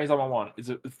say Dragon's Dogma 1 is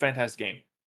a fantastic game.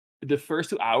 The first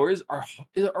 2 hours are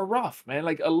rough, man.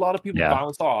 Like a lot of people Yeah.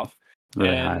 bounce off,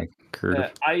 Really and high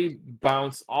curve. I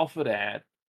bounced off of that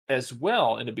as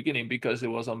well in the beginning because it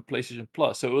was on PlayStation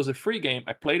Plus. So it was a free game.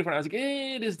 I played it and I was like,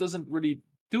 this doesn't really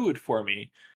do it for me.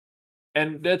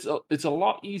 And it's a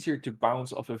lot easier to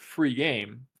bounce off a free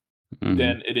game Mhm.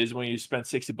 than it is when you spend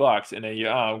 $60 and then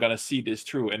I'm gonna see this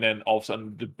through, and then all of a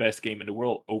sudden the best game in the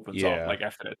world opens up Yeah. like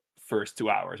after the first 2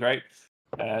 hours, right?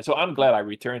 So I'm glad I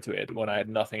returned to it when I had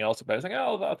nothing else about it. I was like,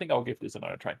 oh, I think I'll give this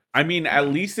another try. I mean, at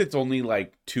least it's only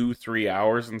like 2-3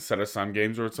 hours instead of some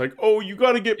games where it's like, oh, you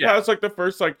got to get past like the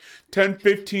first like 10,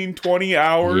 15, 20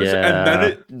 hours and then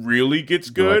it really gets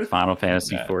good. Like Final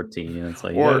Fantasy 14. It's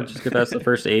like, Or- just get past the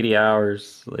first 80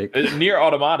 hours. Like, Near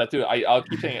Automata too. I'll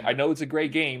keep saying I know it's a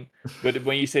great game, but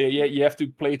when you say you have to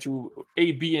play through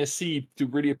A, B, and C to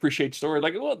really appreciate the story,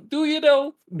 like, well, do you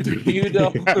know? Do you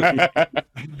know?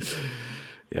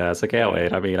 yeah, so I can't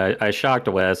wait. I mean, I shocked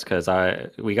Wes because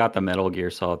we got the Metal Gear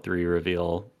Solid 3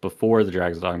 reveal before the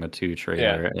Dragon's Dogma 2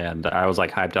 trailer, and I was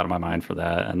like hyped out of my mind for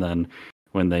that. And then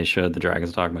when they showed the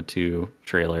Dragon's Dogma 2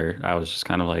 trailer, I was just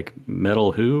kind of like,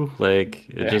 Metal who? Like,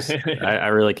 it just, I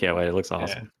really can't wait. It looks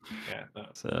awesome. Yeah. No.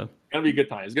 So It's gonna be a good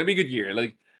time. It's gonna be a good year.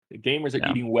 Like the gamers are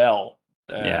Yeah. eating well.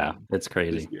 yeah, it's This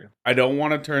crazy. year. I don't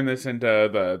want to turn this into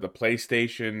the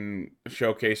PlayStation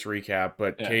showcase recap,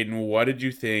 but Caden, what did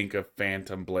you think of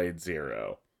Phantom Blade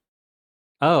Zero?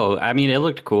 Oh, I mean, it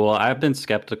looked cool. I've been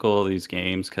skeptical of these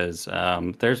games because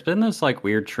there's been this like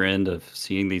weird trend of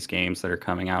seeing these games that are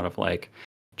coming out of like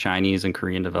Chinese and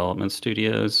Korean development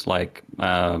studios. Like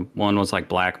one was like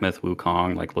Black Myth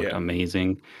Wukong, like looked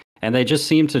amazing, and they just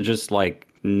seem to just like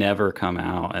never come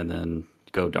out and then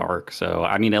go dark. So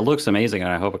I mean, it looks amazing,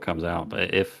 and I hope it comes out.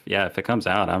 But if it comes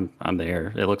out, I'm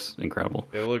there. It looks incredible.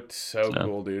 It looked so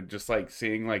cool, dude. Just like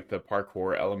seeing like the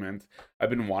parkour element. I've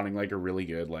been wanting like a really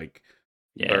good like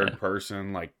third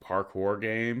person like parkour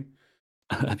game.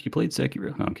 Have you played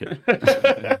Sekiro? No, I'm kidding.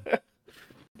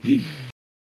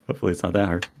 Hopefully it's not that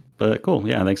hard. But cool.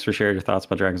 Yeah, thanks for sharing your thoughts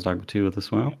about Dragon's Dogma 2 with us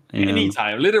as well. And,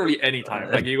 Anytime, literally anytime.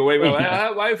 Like you go, wait,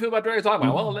 how do you feel about Dragon's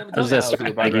Dogma? Well, let me tell you how I feel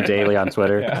about you daily on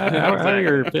Twitter. How are Exactly.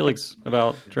 your feelings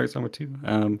about Dragon's Dogma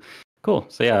 2? Cool.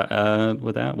 So yeah,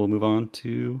 with that, we'll move on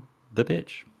to the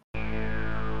pitch.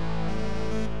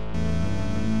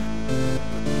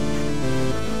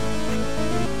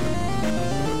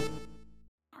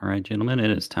 All right, gentlemen,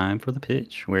 it is time for the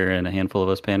pitch, wherein a handful of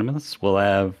us panelists will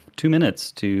have 2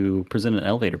 minutes to present an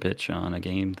elevator pitch on a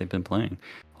game they've been playing,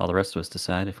 while the rest of us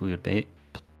decide if we would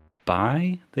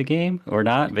buy the game or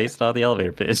not based on the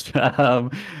elevator pitch.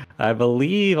 I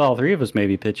believe all three of us may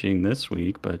be pitching this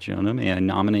week, but Jonah, may I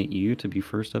nominate you to be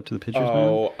first up to the pitcher's mound?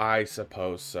 Oh, I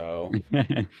suppose so.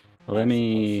 Let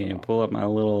me pull up my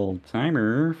little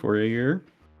timer for you here.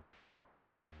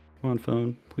 Come on,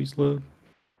 phone. Please load.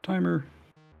 Timer.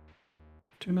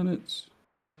 2 minutes.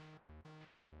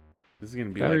 This is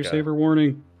gonna be Battery like saver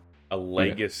warning. a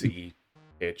legacy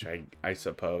pitch, I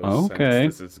suppose. Okay.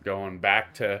 Since this is going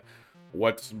back to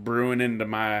what's brewing in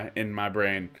my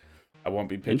brain. I won't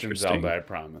be pitching Interesting. Zelda, I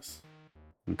promise.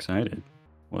 I'm excited.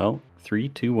 Well, 3,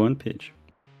 2, 1, pitch.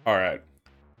 All right.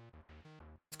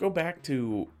 Let's go back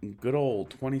to good old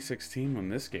 2016 when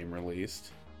this game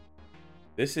released.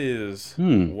 This is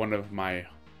one of my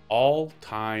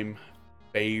all-time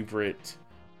favorite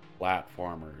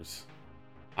platformers.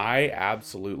 I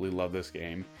absolutely love this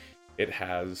game. It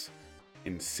has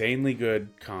insanely good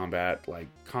combat, like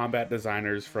combat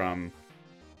designers from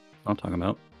I'm talking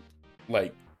about.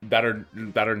 like that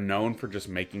are known for just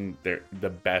making the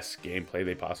best gameplay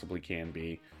they possibly can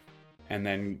be, and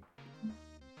then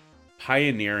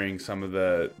pioneering some of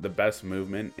the best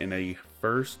movement in a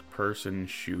first-person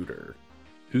shooter.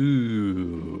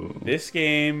 Ooh. This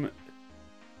game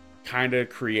kind of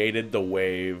created the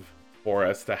wave for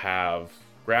us to have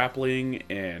grappling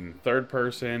in third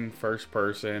person, first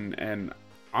person, and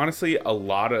honestly a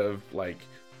lot of like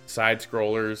side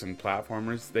scrollers and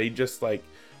platformers.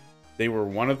 They were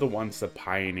one of the ones to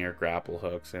pioneer grapple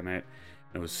hooks in it.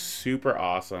 It was super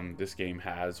awesome. This game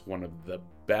has one of the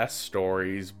best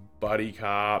stories, buddy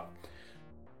cop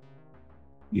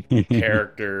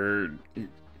character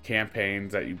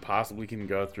campaigns that you possibly can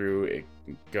go through. It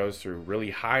goes through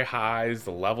really high highs.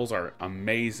 The levels are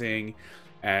amazing,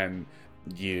 and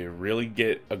you really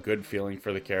get a good feeling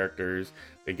for the characters.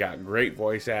 They got great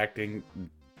voice acting.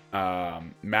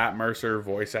 Matt Mercer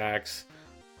voice acts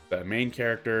the main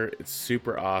character. It's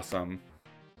super awesome.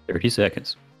 30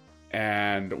 seconds.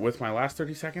 And with my last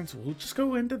 30 seconds, we'll just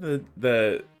go into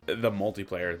the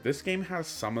multiplayer. This game has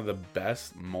some of the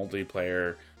best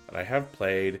multiplayer that I have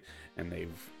played, and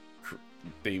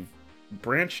they've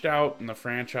branched out in the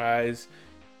franchise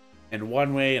in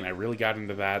one way, and I really got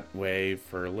into that way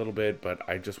for a little bit, but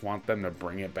I just want them to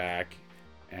bring it back,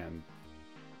 and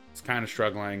it's kind of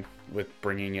struggling with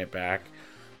bringing it back.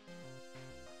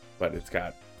 But it's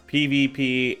got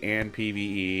PvP and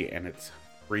PvE, and it's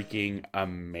freaking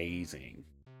amazing.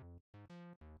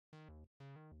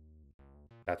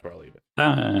 That's where I'll leave it.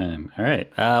 All right.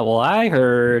 Well, I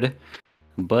heard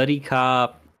buddy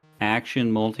cop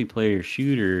action multiplayer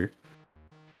shooter.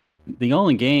 The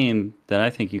only game that I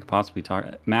think you could possibly talk.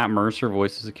 Matt Mercer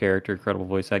voices a character, incredible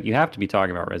voice act. You have to be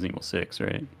talking about Resident Evil 6,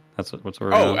 right? That's what's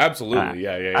we're Oh, on. absolutely.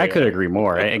 Yeah. I could agree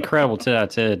more. Incredible 10 out of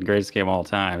 10, greatest game of all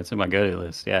time. It's in my go-to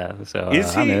list. Yeah. So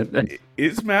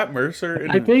is Matt Mercer?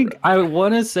 I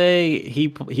want to say he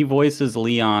voices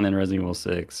Leon in Resident Evil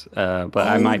 6, but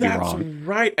I might be wrong. That's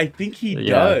right. I think he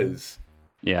does.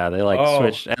 Yeah, they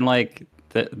switched, and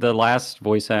the last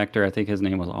voice actor, I think his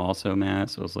name was also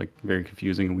Matt, so it was very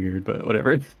confusing and weird, but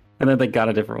whatever. And then they got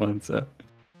a different one, so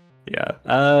yeah.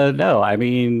 No, I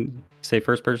mean, say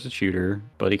first-person shooter,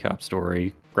 buddy cop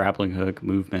story, grappling hook,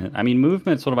 movement. I mean,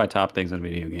 movement's one of my top things in a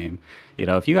video game. You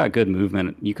know, if you got good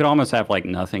movement, you could almost have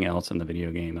nothing else in the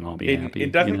video game, and I'll be happy.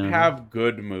 It doesn't have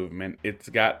good movement. It's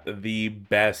got the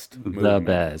best movement. The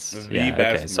best. Yeah.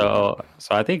 Okay. So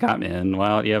I think I'm in.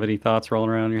 Wow. Do you have any thoughts rolling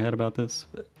around in your head about this?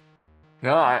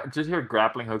 No, I just hear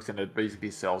grappling hooks, and it basically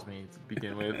sells me to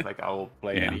begin with. I will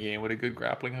play any game with a good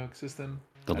grappling hook system.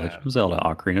 The Legend of Zelda: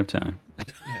 Ocarina of Time.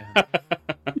 Yeah.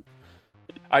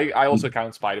 I also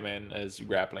count Spider-Man as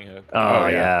grappling hook. Oh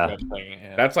yeah.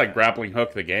 That's like grappling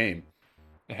hook the game.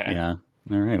 Yeah.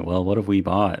 All right. Well, what have we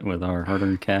bought with our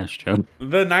hard-earned cash, Joe?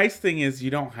 The nice thing is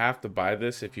you don't have to buy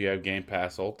this if you have Game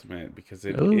Pass Ultimate, because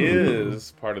it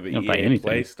is part of the EA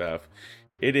Play stuff.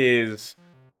 It is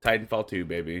Titanfall 2,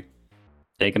 baby.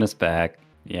 Taking us back.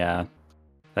 Yeah.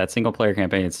 That single-player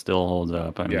campaign, it still holds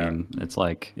up. I mean, it's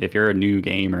if you're a new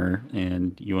gamer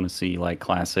and you want to see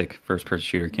classic first-person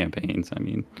shooter campaigns, I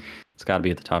mean, it's got to be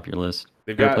at the top of your list.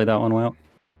 You ever played that one, Will?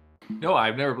 No,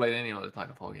 I've never played any of the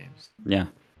Titanfall games. Yeah.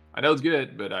 I know it's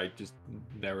good, but I'm just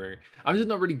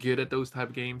not really good at those type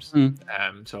of games.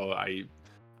 So I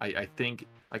think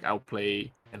I'll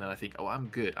play, and then I think, oh, I'm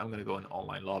good. I'm gonna go in an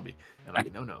online lobby,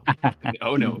 and no.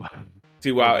 Oh no.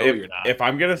 See, wow, if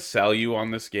I'm gonna sell you on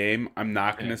this game, I'm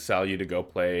not gonna sell you to go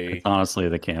play. It's honestly,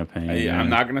 the campaign. I'm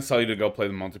not gonna sell you to go play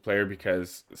the multiplayer,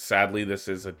 because sadly this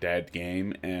is a dead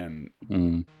game, and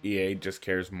EA just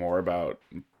cares more about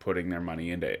putting their money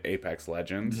into Apex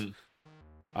Legends.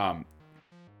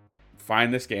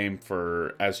 Find this game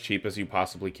for as cheap as you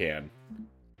possibly can,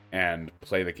 and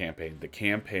play the campaign. The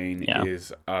campaign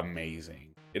is amazing.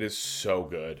 It is so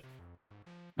good.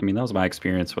 I mean, that was my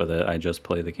experience with it. I just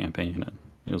played the campaign, and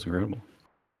it was incredible.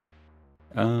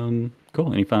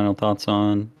 Cool. Any final thoughts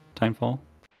on Titanfall,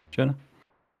 Jenna?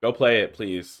 Go play it,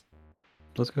 please.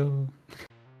 Let's go.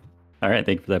 All right,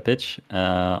 thank you for that pitch.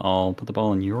 I'll put the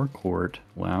ball in your court.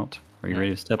 Wout, are you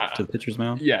ready to step to the pitcher's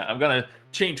mound? Yeah, I'm gonna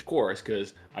change course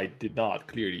because I did not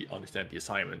clearly understand the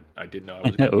assignment. I didn't know I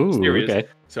was gonna be mysterious. Okay.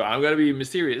 So I'm gonna be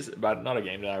mysterious about another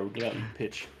game that I will gladly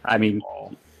pitch. I mean,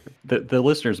 the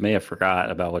listeners may have forgot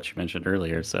about what you mentioned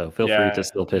earlier, so feel free to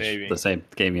still pitch the same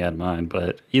game you had in mind.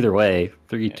 But either way,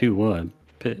 3, 2, 1,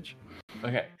 pitch.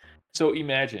 Okay, so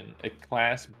imagine a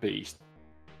class-based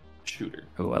shooter.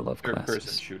 Oh, I love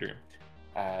third-person shooter,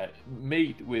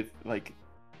 made with like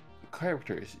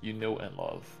characters you know and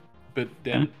love, but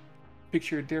then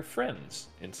picture their friends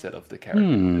instead of the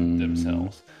characters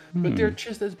themselves. But they're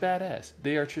just as badass.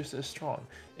 They are just as strong,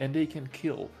 and they can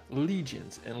kill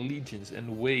legions and legions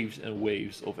and waves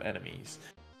of enemies.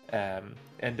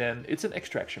 And then it's an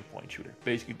extraction point shooter.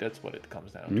 Basically, that's what it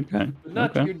comes down to. Okay. But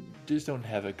not you just don't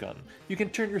have a gun. You can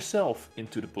turn yourself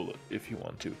into the bullet if you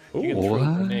want to. You can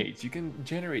throw grenades. You can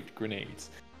generate grenades.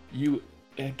 You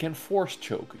can force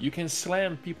choke. You can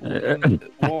slam people in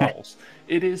walls.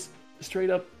 It is straight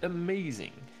up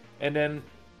amazing. And then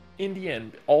in the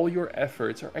end, all your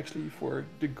efforts are actually for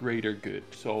the greater good.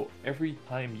 So every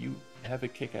time you have a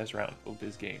kick-ass round of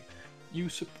this game, you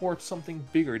support something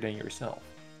bigger than yourself.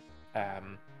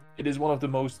 It is one of the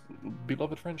most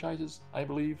beloved franchises, I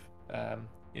believe,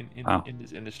 in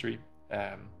this industry.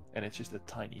 And it's just a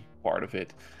tiny part of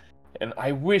it. And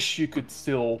I wish you could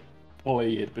still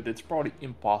play it, but it's probably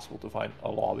impossible to find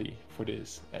a lobby for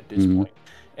this at this point.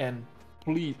 And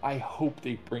please, I hope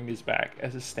they bring this back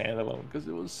as a standalone, because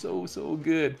it was so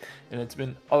good, and it's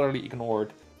been utterly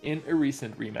ignored in a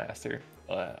recent remaster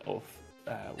of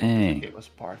what the game was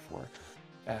part for.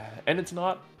 And it's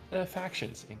not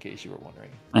factions, in case you were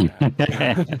wondering.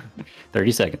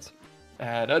 30 seconds.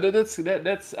 No,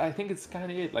 that's I think it's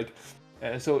kind of it. Like,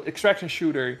 so extraction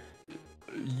shooter,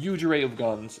 huge array of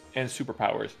guns and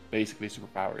superpowers, basically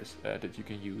superpowers that you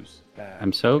can use.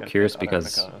 I'm so curious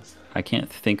because I can't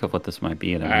think of what this might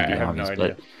be, and I have no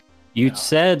idea. But you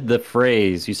said the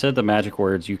phrase, you said the magic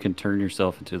words, you can turn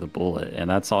yourself into the bullet, and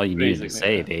that's all you needed to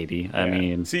say, baby. I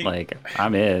mean, see, like,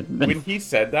 I'm in. When he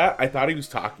said that, I thought he was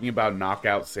talking about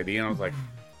Knockout City, and I was like,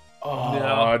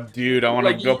 oh, dude, I want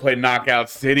to go play Knockout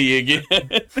City again.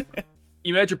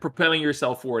 Imagine propelling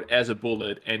yourself forward as a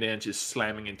bullet and then just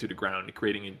slamming into the ground and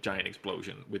creating a giant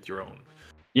explosion with your own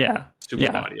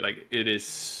super body. Like,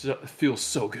 feels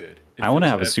so good. I want to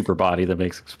have a super body that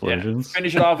makes explosions.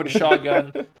 Finish it off with a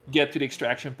shotgun, get to the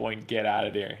extraction point, get out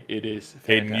of there. It is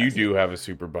fantastic. Hayden, you do have a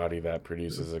super body that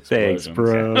produces explosions. Thanks,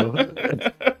 bro.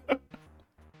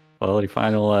 Well, any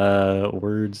final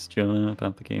words, Jonah,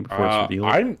 about the game before it's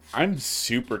revealed? I'm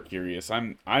super curious.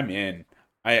 I'm in.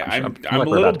 I'm a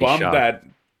little bummed that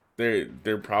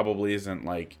there probably isn't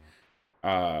like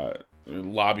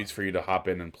lobbies for you to hop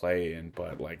in and play in,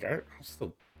 but like I'll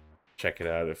still check it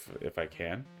out if I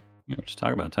can. Yeah, just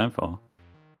talk about Timefall.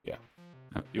 Yeah.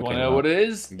 You want to know what it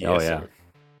is? Yes, yeah. sir.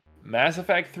 Mass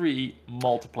Effect 3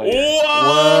 multiplayer.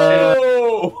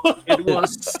 Whoa! It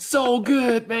was so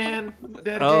good, man. What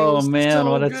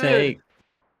a take.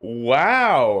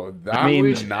 Wow, that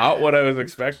was not what I was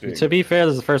expecting. To be fair,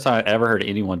 this is the first time I ever heard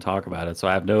anyone talk about it, so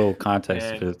I have no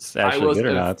context if it's actually good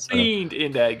or not. I was a fiend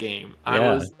in that game. I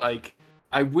was like,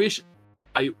 I wish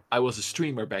I was a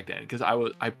streamer back then, because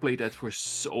I played that for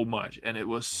so much, and it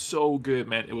was so good,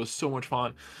 man. It was so much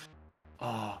fun.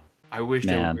 Oh, I wish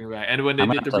they would bring it back. And when they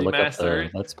did the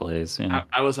remaster, Let's Plays.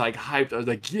 I was like hyped. I was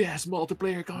like, yes,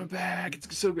 multiplayer coming back.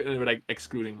 It's so good. And they were like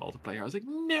excluding multiplayer. I was like,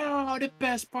 no, the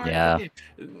best part of the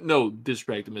game. No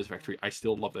disrespect to Mass Effect 3. I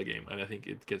still love that game, and I think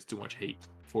it gets too much hate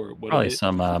for what probably it is.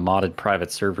 some modded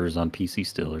private servers on PC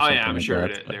still or something. I'm like sure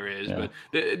that, there is. But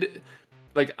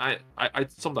like I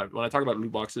sometimes when I talk about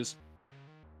loot boxes,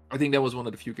 I think that was one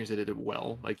of the few games that did it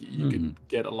well. Like, you could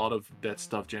get a lot of that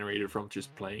stuff generated from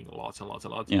just playing lots and lots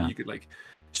and lots. Yeah. You could like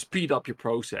speed up your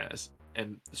process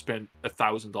and spend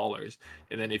 $1,000,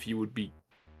 and then if you would be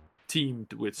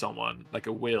teamed with someone like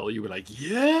a Will, you were like,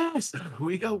 yes,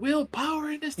 we got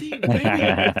willpower in this team,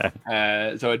 baby.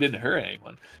 So it didn't hurt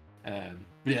anyone.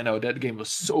 That game was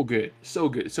so good, so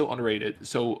underrated,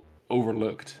 so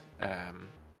overlooked.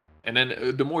 And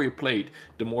then the more you played,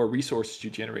 the more resources you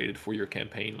generated for your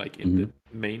campaign, like in the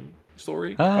main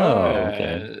story.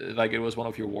 Okay. Like, it was one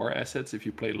of your war assets if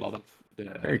you played a lot of.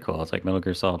 Very cool. It's like Metal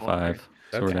Gear Solid 5.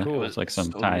 That's cool. It's like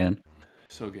some tie-in.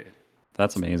 So good.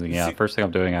 That's amazing. Yeah, See, first thing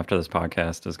I'm doing after this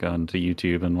podcast is going to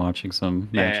YouTube and watching some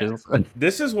matches.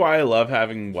 this is why I love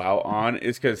having WoW on,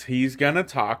 is because he's gonna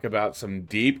talk about some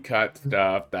deep cut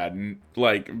stuff that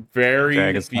like very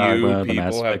Dragon's few Dogma, the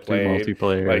Mass people have Effect 2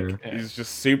 played. Like multiplayer. he's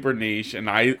just super niche, and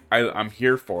I'm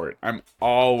here for it. I'm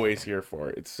always here for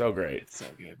it. It's so great. It's so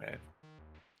good, man.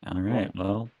 All right.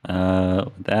 Well,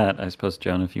 with that, I suppose,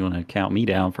 Jonah, if you want to count me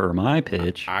down for my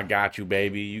pitch. I got you,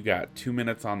 baby. You got 2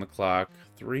 minutes on the clock.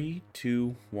 3,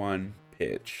 2, 1,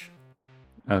 pitch.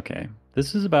 Okay.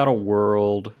 This is about a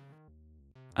world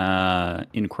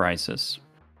in crisis.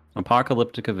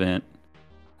 Apocalyptic event.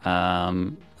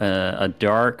 A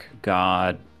dark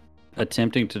god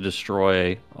attempting to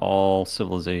destroy all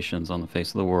civilizations on the face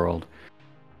of the world.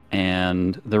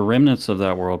 And the remnants of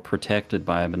that world protected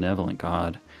by a benevolent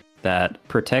god that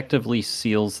protectively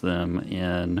seals them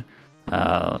in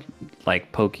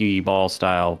like Pokeball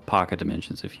style pocket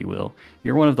dimensions, if you will.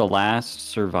 You're one of the last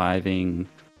surviving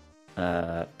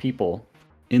people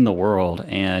in the world,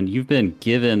 and you've been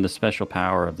given the special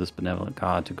power of this benevolent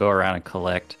god to go around and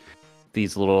collect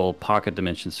these little pocket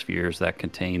dimension spheres that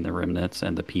contain the remnants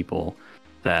and the people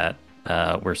that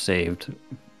were saved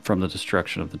from the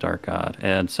destruction of the dark god.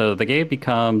 And so the game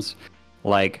becomes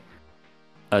like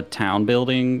a town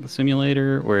building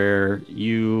simulator where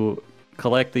you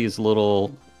collect these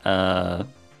little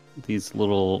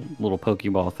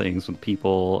Pokeball things with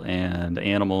people and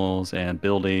animals and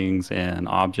buildings and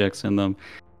objects in them,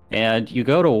 and you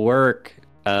go to work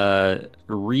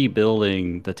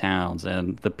rebuilding the towns.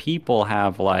 And the people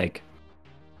have like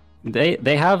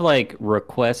they have like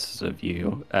requests of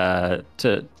you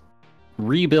to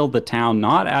rebuild the town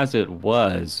not as it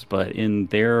was, but in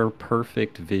their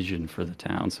perfect vision for the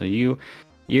town. So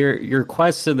your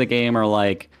quests in the game are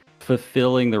like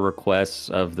fulfilling the requests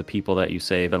of the people that you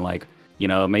save. And like, you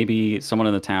know, maybe someone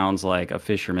in the town's like a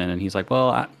fisherman, and he's like,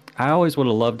 well, I always would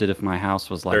have loved it if my house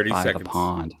was like 30 by seconds. the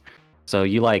pond. So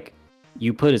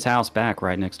you put his house back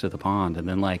right next to the pond. And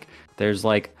then like there's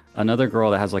like another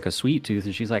girl that has like a sweet tooth,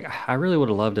 and she's like, I really would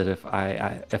have loved it if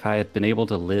I had been able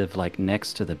to live like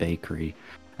next to the bakery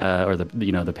or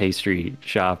the pastry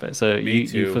shop. So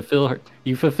you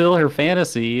fulfill her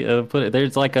fantasy of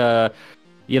there's like a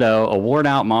worn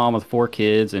out mom with 4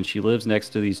 kids, and she lives next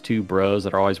to these 2 bros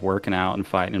that are always working out and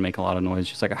fighting and make a lot of noise.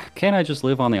 She's like, can't I just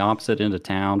live on the opposite end of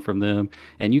town from them?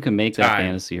 And you can make that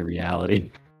fantasy a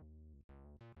reality.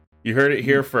 You heard it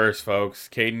here first, folks.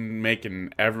 Caden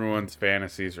making everyone's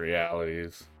fantasies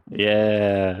realities.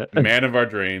 Yeah. Man of our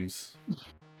dreams.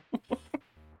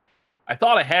 I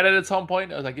thought I had it at some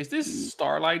point. I was like, is this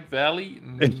Starlight Valley?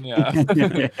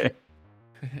 Yeah.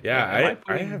 Yeah,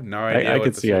 I have no idea. I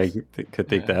could see I could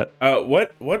think that.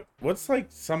 What's like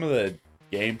some of the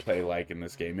gameplay like in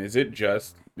this game? Is it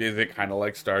kind of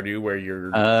like Stardew where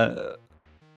you're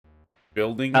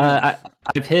building?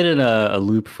 I've hidden a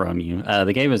loop from you.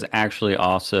 The game is actually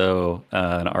also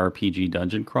an RPG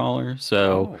dungeon crawler.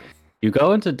 So you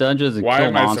go into dungeons and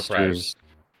kill monsters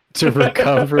to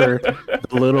recover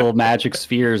the little magic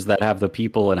spheres that have the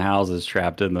people and houses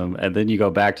trapped in them. And then you go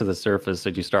back to the surface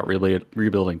and you start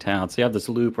rebuilding town. So you have this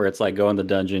loop where it's like go in the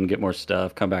dungeon, get more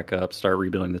stuff, come back up, start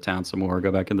rebuilding the town some more,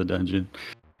 go back in the dungeon.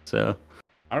 So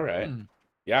all right.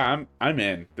 Yeah, I'm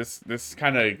in. This is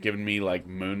kind of giving me like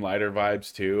Moonlighter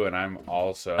vibes too, and I'm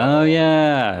also. Oh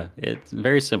yeah, it's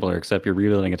very similar, except you're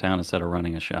rebuilding a town instead of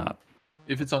running a shop.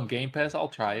 If it's on Game Pass, I'll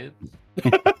try it.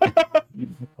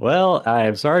 Well,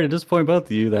 I'm sorry to disappoint both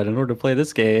of you that in order to play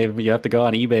this game, you have to go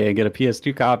on eBay and get a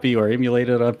PS2 copy or emulate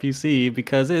it on PC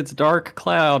because it's Dark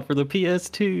Cloud for the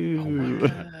PS2. Oh,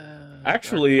 wow.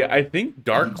 Actually, I think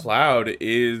Dark Cloud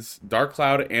and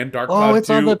Dark Cloud 2. Oh, it's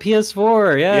on the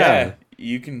PS4. Yeah.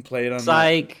 You can play it on.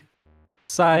 Psych.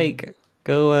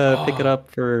 Go pick it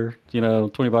up for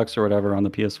 $20 or whatever on the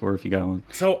PS4 if you got one.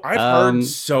 So I've heard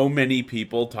so many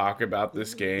people talk about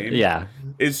this game. Yeah.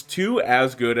 Is 2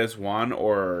 as good as 1,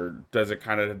 or does it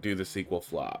kind of do the sequel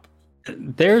flop?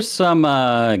 There's some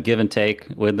give and take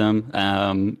with them.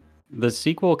 The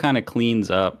sequel kind of cleans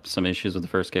up some issues with the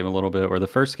first game a little bit. Where the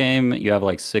first game you have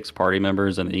like 6 party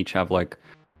members and they each have like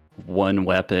 1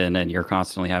 weapon, and you're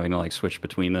constantly having to like switch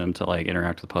between them to like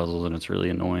interact with puzzles, and it's really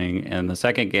annoying. And the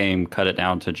second game cut it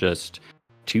down to just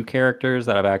 2 characters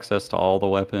that have access to all the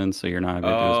weapons, so you're not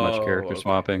going to do as much character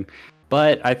swapping.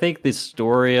 But I think the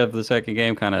story of the second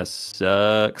game kind of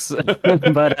sucks.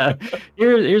 But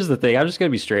here's the thing. I'm just going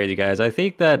to be straight with you guys. I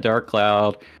think that Dark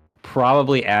Cloud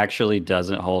probably actually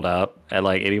doesn't hold up, and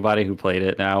like anybody who played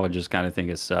it now would just kind of think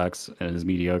it sucks and is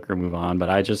mediocre, move on. But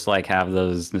I just like have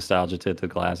those nostalgia tinted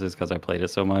glasses because I played it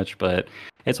so much. But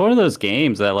It's one of those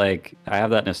games that like I have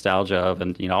that nostalgia of,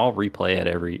 and I'll replay it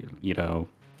every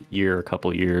year, a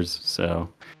couple years. So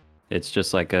it's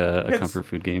just like a It's, comfort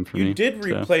food game for you me. did So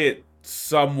replay it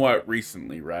somewhat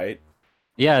recently, right?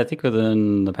 yeah, I think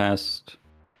within the past,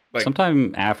 Like,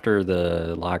 sometime after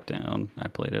the lockdown, I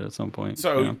played it at some point.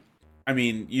 so, Yeah. I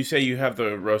mean, you say you have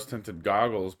the rose tinted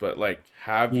goggles, but like,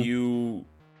 have Yeah.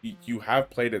 you have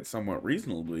played it somewhat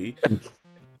reasonably?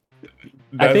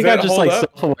 I Does think it I'm just hold like up?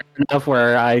 self-aware enough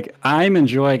where I'm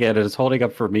enjoying it and it's holding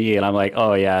up for me, and I'm like,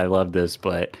 oh yeah, I love this,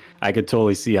 but I could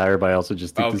totally see how everybody else would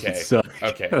just think this would Okay, suck.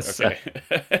 okay, So, okay,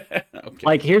 okay.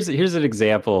 like here's an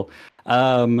example.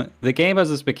 The game has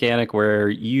this mechanic where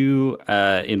you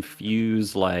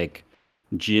infuse like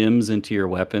gems into your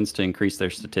weapons to increase their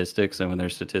statistics, and when their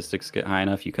statistics get high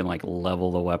enough, you can like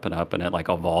level the weapon up, and it like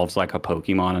evolves like a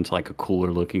Pokemon into like a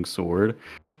cooler looking sword.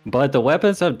 But the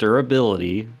weapons have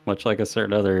durability, much like a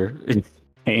certain other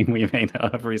game we may know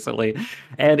of recently.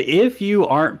 And if you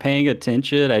aren't paying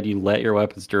attention and you let your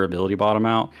weapon's durability bottom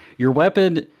out, your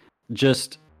weapon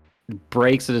just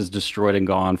breaks and is destroyed and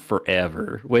gone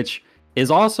forever, which is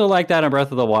also like that in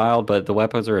Breath of the Wild, but the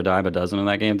weapons are a dime a dozen in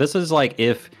that game. This is like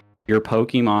if your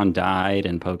Pokemon died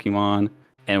in Pokemon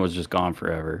and was just gone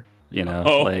forever. Like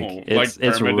Like it's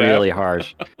permadeath? really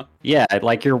harsh. Yeah,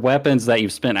 like your weapons that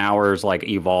you've spent hours like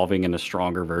evolving into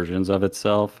stronger versions of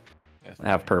itself Yes.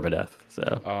 have permadeath.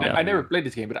 So yeah, I never played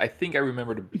this game, but I think I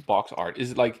remember the box art.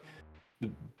 Is it like the,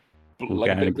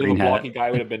 like a guy in a bit of a green hat. blocky guy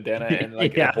with a bandana and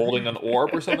like Yeah. holding an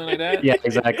orb or something like that? Yeah,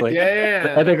 exactly.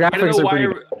 Yeah. And the I don't graphics know are why. pretty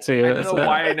bad too. I don't know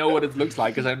why I know what it looks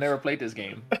like because I've never played this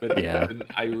game. But Yeah.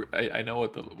 I know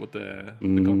what the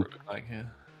Mhm. cover looks like. Yeah.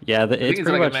 Yeah, I think it's it's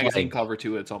pretty like a much magazine like cover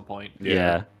too at some point.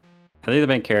 yeah. I think the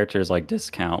main character is like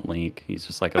Discount Link. He's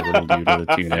just like a little dude with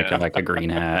a tunic Yeah. and like a green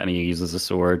hat, and he uses a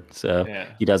sword. So Yeah.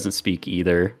 he doesn't speak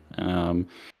either.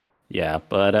 Yeah,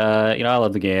 but I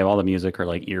love the game. All the music are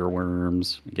like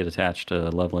earworms. I get attached to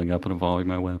leveling up and evolving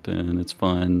my weapon. It's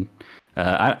fun.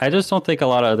 I just don't think a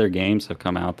lot of other games have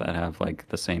come out that have like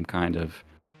the same kind of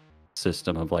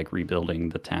system of like rebuilding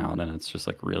the town, and it's just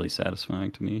like really satisfying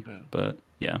to me. Yeah. But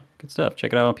yeah, good stuff.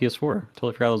 Check it out on PS4.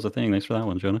 Totally forgot it was a thing. Thanks for that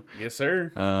one, Jonah. Yes,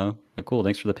 sir. Cool.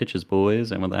 Thanks for the pitches,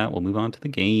 boys. And with that, we'll move on to the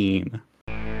game.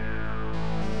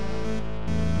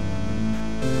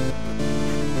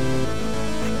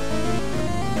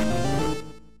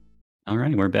 All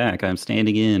right, we're back. I'm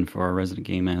standing in for our resident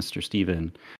game master,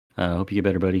 Steven. Hope you get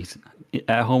better, buddies.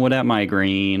 At home with that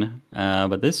migraine.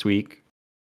 But this week,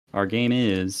 our game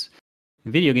is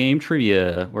video game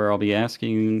trivia, where I'll be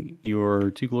asking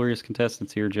your two glorious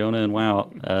contestants here, Jonah and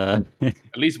Wout. At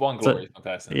least one glorious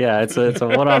contestant. Yeah, it's a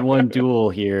one-on-one duel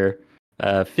here.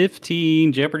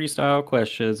 15 Jeopardy-style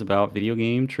questions about video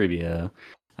game trivia.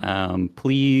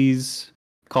 Please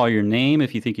call your name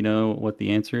if you think you know what the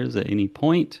answer is at any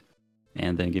point,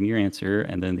 and then give me your answer,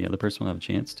 and then the other person will have a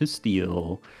chance to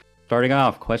steal. Starting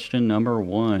off, question number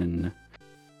 1.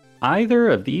 Either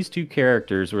of these two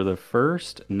characters were the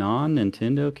first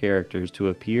non-Nintendo characters to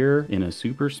appear in a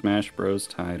Super Smash Bros.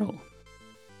 Title.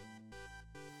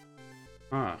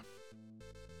 Huh.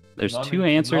 There's two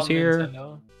answers here,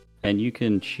 and you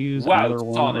can choose either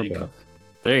one Sonic. or both.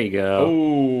 There you go.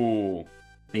 Oh,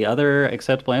 The other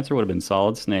acceptable answer would have been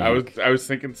Solid Snake. I was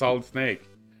thinking Solid Snake.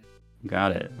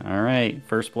 Got it. All right.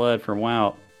 First blood from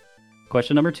Wout.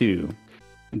 Question number 2.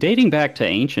 Dating back to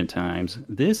ancient times,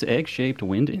 this egg-shaped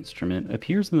wind instrument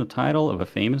appears in the title of a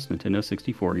famous Nintendo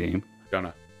 64 game.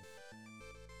 Jonah,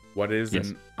 what is Yes.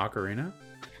 an ocarina?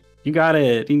 You got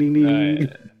it. Ding, ding, ding.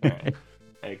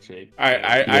 Egg shape.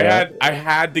 I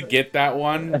had to get that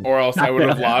one, or else I would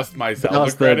have lost my Zelda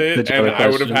was the credit, and Jonah I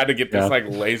would have question. had to get this Yeah. like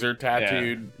laser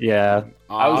tattooed. Yeah.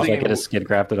 I was I was thinking- like, get a skin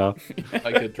crafted off.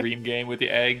 Like a dream game with the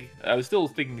egg. I was still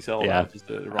thinking Zelda. Yeah. Just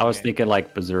the wrong I was game. thinking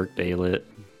like Berserk Baylet,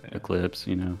 Yeah. Eclipse,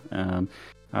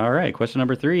 All right, question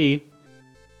number 3.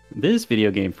 This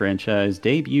video game franchise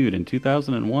debuted in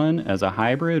 2001 as a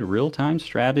hybrid real-time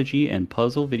strategy and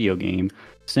puzzle video game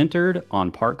centered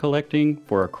on part collecting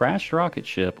for a crashed rocket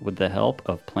ship with the help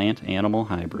of plant-animal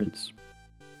hybrids.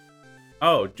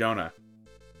 Oh, Jonah.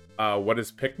 What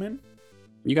is Pikmin?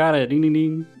 You got it. Ding, ding,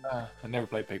 ding. I never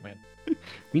played Pikmin.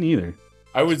 Me neither.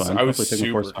 I was fun. I was Hopefully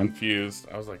Pikmin 4 's super fun. confused.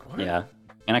 I was like, what? Yeah.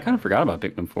 And I kind of forgot about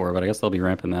Pikmin 4, but I guess they'll be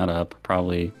ramping that up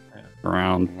probably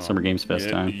around Well, Summer Games Fest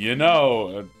time.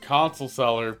 A console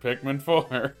seller, Pikmin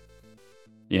 4.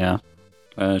 Yeah.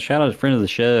 Shout out to friend of the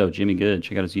show, Jimmy Good.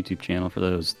 Check out his YouTube channel for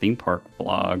those theme park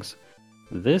vlogs.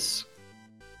 This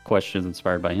question is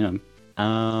inspired by him.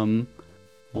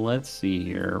 Let's see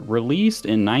here. Released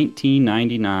in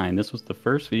 1999, this was the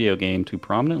first video game to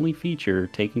prominently feature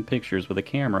taking pictures with a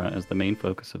camera as the main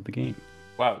focus of the game.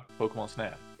 Wow, Pokemon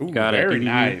Snap. Ooh, Got it. very Ding,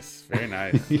 ding, ding. nice. Very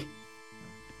nice.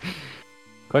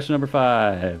 Question number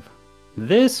 5.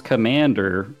 This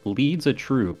commander leads a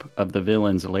troop of the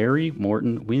villains Larry,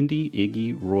 Morton, Windy,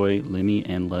 Iggy, Roy, Lemmy,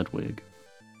 and Ludwig.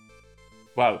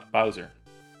 Wow, Bowser.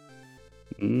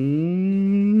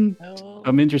 No.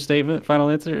 Amend your statement.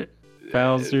 Final answer.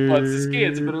 Bowser. Well, it's the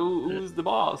kids, but who's the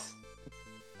boss?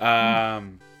 You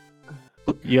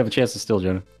have a chance to steal,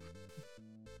 Jonah.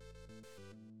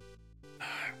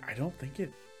 I don't think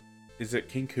it... Is it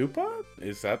King Koopa?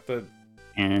 Is that the...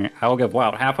 And I'll give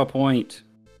Wild half a point.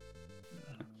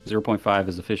 0.5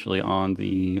 is officially on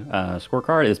the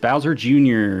scorecard. It's Bowser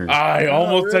Jr. I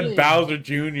almost really? said Bowser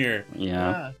Jr.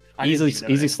 Yeah. I didn't Easy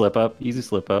even know that. slip up. Easy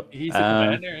slip up. He's the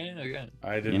commander, okay.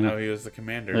 I didn't know he was the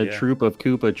commander. A yeah. troop of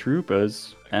Koopa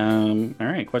Troopas. All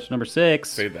right, question number 6.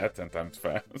 Say that 10 times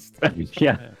fast.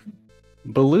 Yeah.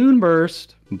 Balloon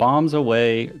Burst, Bombs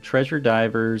Away, Treasure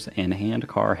Divers, and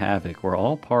Handcar Havoc were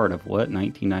all part of what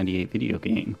 1998 video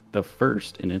game? The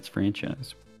first in its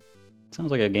franchise. Sounds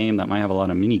like a game that might have a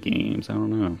lot of mini games. I don't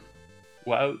know.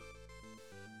 Wow.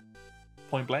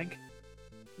 Point Blank?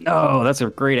 No, that's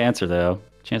a great answer though.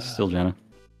 Chance to steal, Jenna.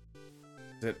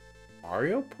 Is it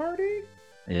Mario Party?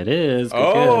 It is. Good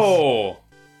Oh! guess.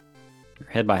 You're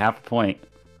ahead by half a point.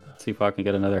 Let's see if I can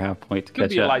get another half point to Could catch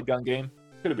be a up. light gun game.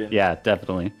 Could have been. Yeah,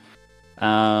 definitely.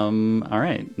 All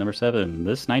right, number 7.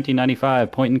 This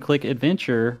 1995 point-and-click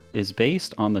adventure is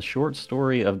based on the short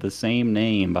story of the same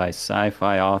name by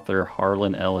sci-fi author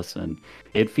Harlan Ellison.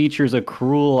 It features a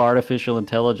cruel artificial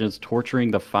intelligence torturing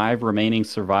the 5 remaining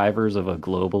survivors of a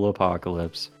global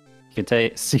apocalypse. You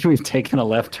can see we've taken a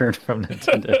left turn from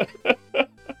Nintendo.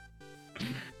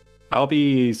 I'll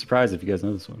be surprised if you guys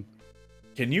know this one.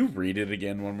 Can you read it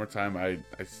again one more time?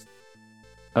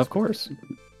 Of course.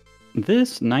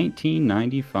 This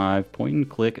 1995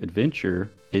 point-and-click adventure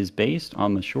is based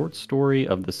on the short story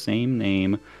of the same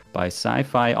name by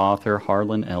sci-fi author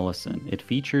Harlan Ellison. It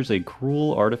features a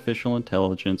cruel artificial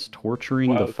intelligence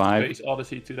torturing the 5... Space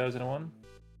Odyssey 2001?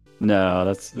 No,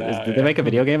 that's... No, did they make a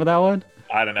video game of that one?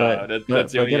 I don't know. That's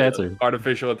the good only answer.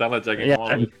 artificial intelligence I can come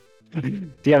up with.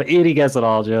 Do you have any guess at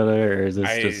all, Jonah, or is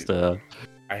this just... I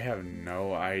have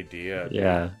no idea. Dude.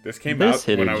 Yeah. This came This out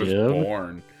hit when it, I was Jim.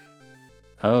 born.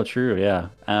 Oh, true, yeah.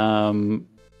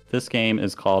 This game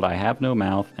is called I Have No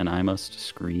Mouth and I Must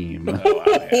Scream.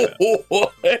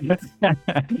 What?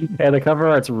 And the cover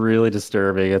art's really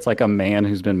disturbing. It's like a man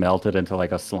who's been melted into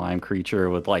like a slime creature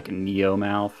with like Neo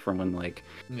mouth from when like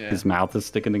his mouth is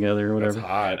sticking together or whatever. That's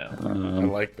hot. I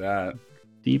like that.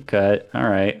 Deep cut. All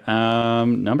right.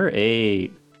 Number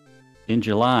 8. In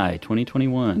July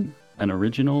 2021, an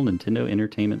original Nintendo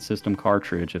Entertainment System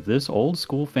cartridge of this old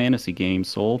school fantasy game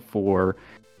sold for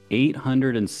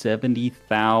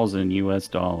 $870,000 US.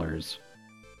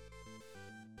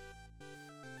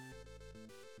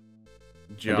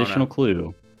 Jonah. Additional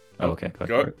clue. Okay,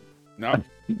 go for it. No.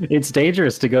 It's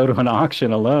dangerous to go to an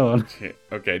auction alone.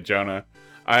 Okay, Jonah.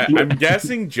 I'm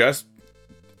guessing just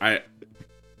I'm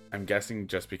guessing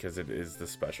just because it is the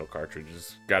special cartridge.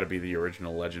 It's got to be the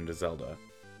original Legend of Zelda.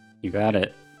 You got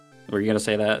it. Were you gonna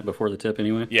say that before the tip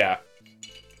anyway? Yeah.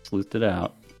 Sleuthed it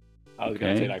out. I was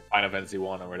gonna say like Final Fantasy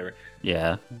 1 or whatever.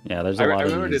 Yeah. There's a lot of. I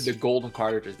remember these. the golden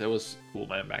cartridges. That was cool,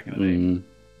 man, back in the day.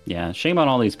 Yeah. Shame on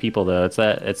all these people though. It's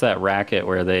that racket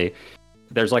where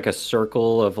there's like a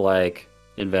circle of like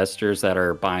investors that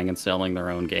are buying and selling their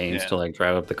own games to like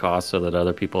drive up the cost so that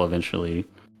other people eventually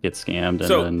get scammed. And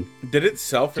then did it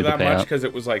sell for that much payout. because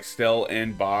it was like still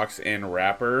in box and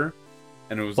wrapper,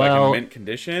 and it was like in mint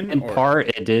condition? In part,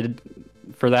 it did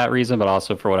for that reason, but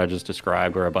also for what I just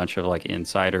described, where a bunch of like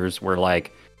insiders were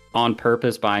like on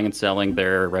purpose buying and selling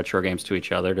their retro games to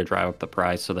each other to drive up the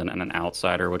price, so then an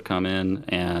outsider would come in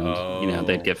and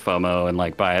they'd get FOMO and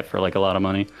like buy it for like a lot of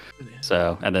money.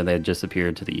 So and then they'd disappear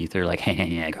into the ether like,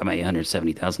 hey, I got my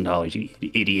 $170,000, you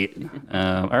idiot.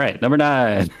 All right, number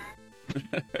 9.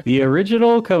 The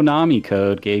original Konami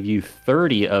code gave you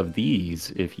 30 of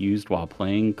these if used while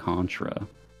playing Contra.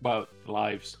 About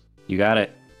lives. You got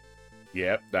it.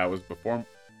 Yep, that was before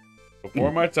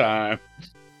my time.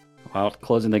 While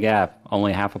closing the gap,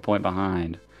 only half a point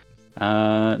behind.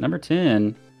 Number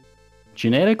 10.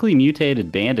 Genetically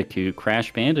mutated Bandicoot,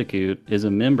 Crash Bandicoot, is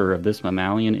a member of this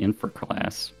mammalian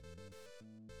infraclass.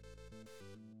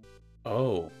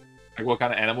 Oh. Like what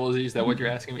kind of animal is he? Is that what you're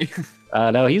asking me?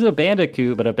 No, he's a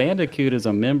bandicoot, but a bandicoot is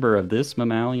a member of this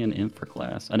mammalian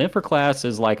infraclass. An infraclass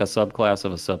is like a subclass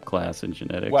of a subclass in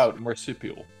genetics. Wow,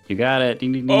 marsupial. You got it.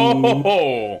 Ding, ding, ding.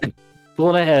 Oh!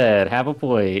 Pulling ahead. Half a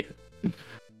point.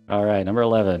 All right, number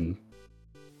 11.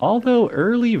 Although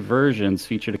early versions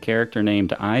featured a character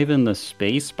named Ivan the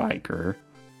Space Biker,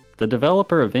 The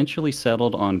developer eventually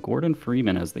settled on Gordon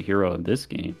Freeman as the hero of this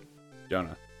game.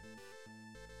 Jonah,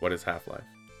 what is Half-Life?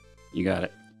 You got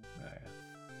it.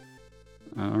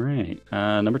 All right.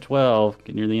 Number 12,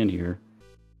 getting near the end here.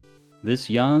 This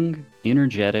young,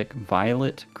 energetic,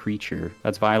 violet creature,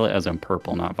 that's violet as in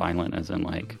purple, not violent as in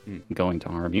like going to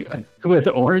harm you, with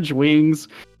orange wings,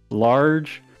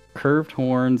 large, curved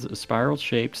horns, a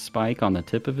spiral-shaped spike on the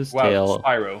tip of his tail.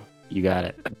 Spyro. You got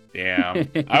it. Damn.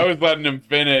 I was letting him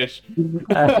finish.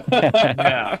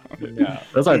 Yeah.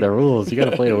 Those are the rules. You got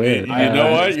to play to win. You know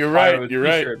what? You're right. You're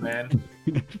right. Man.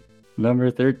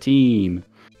 Number 13.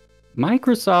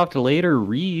 Microsoft later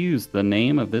reused the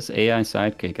name of this AI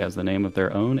sidekick as the name of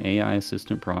their own AI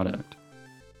assistant product.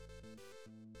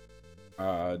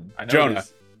 Jonah.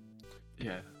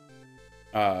 Yeah.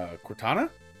 Cortana?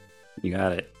 You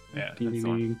got it. Yeah. Ding, ding,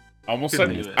 ding. Almost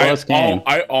Couldn't said believe it.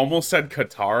 I almost said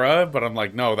Katara, but I'm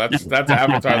like, no, that's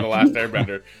Avatar: The Last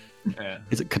Airbender. Yeah.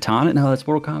 Is it Katana? No, that's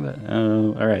Mortal Kombat.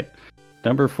 All right.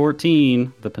 Number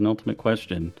 14, the penultimate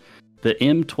question. The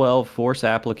M12 Force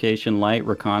Application Light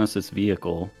Reconnaissance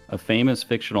Vehicle, a famous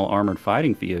fictional armored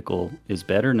fighting vehicle, is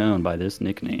better known by this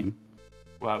nickname.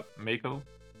 Wow, Mako?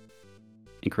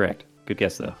 Incorrect. Good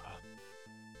guess, though.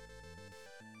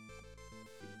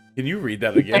 Can you read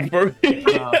that again for me?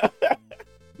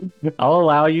 I'll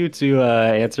allow you to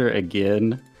answer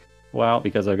again, Wow,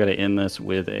 because I've got to end this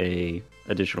with a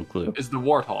additional clue. It's the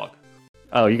Warthog.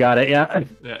 Oh, you got it, yeah?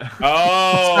 Yeah.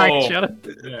 Oh! Sorry, shut up.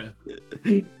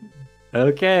 Yeah.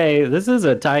 Okay, this is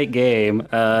a tight game.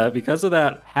 Because of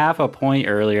that half a point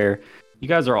earlier, you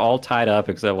guys are all tied up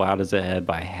except Wow is ahead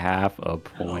by half a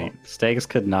point. Stakes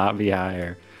could not be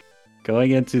higher.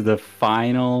 Going into the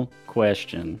final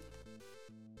question.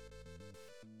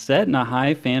 Set in a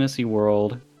high fantasy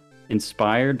world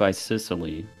inspired by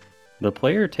Sicily, the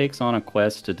player takes on a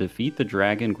quest to defeat the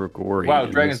dragon Gregorian. Wow,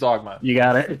 Dragon's Dogma. You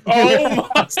got it. Oh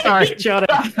my! Sorry, Jonah.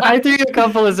 I threw you a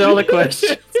couple of Zelda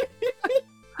questions.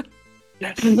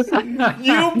 You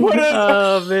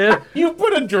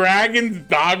put a Dragon's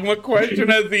Dogma question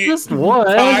as the Just one.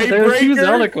 There were two tiebreaker?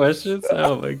 Zelda questions.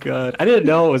 Oh my god. I didn't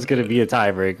know it was going to be a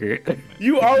tiebreaker.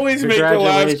 You always make the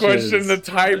last question Congratulations. the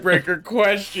tiebreaker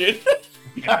question.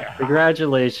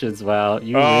 Congratulations, Wow.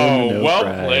 You win the no well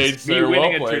prize. played, Me sir. winning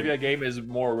Well a played. trivia game is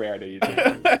more rare than you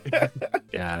think.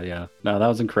 Yeah. No, that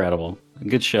was incredible.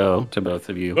 Good show to both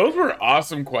of you. Those were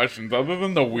awesome questions. Other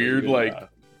than the weird, Yeah.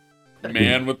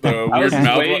 man with the I weird was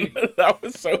mouth. waiting- That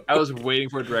was so. I was waiting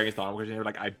for Dragon's Dogma because they were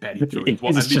like, I bet he threw He's it.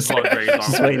 Well, at just least one Dragon's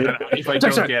just Dogma. waiting. And if I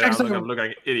don't get it, I'm looking like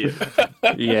an idiot.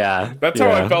 Yeah. That's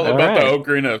how I felt All about right. the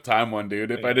Ocarina of Time one,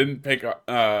 dude. If I didn't pick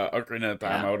Ocarina of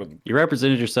Time, Yeah. I would have. You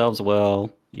represented yourselves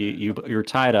well. You're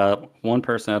tied up. One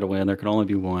person had to win. There can only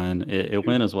be one. It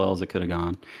went as well as it could have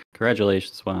gone.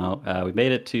 Congratulations, Wow. We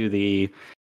made it to the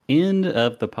end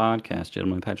of the podcast,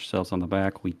 gentlemen. Pat yourselves on the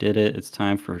back. We did it. It's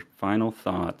time for final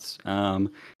thoughts.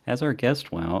 As our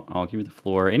guest, Wow, I'll give you the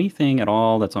floor. Anything at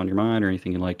all that's on your mind or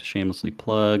anything you'd like to shamelessly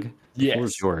plug? The floor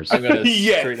is Yes. yours. I'm going to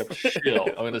Yes. straight up shill.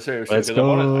 I'm going to straight up shill. Let's 'cause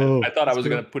go. I thought I Let's was go.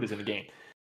 going to put this in the game.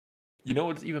 You know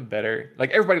what's even better?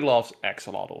 Like, everybody loves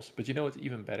axolotls, but you know what's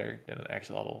even better than an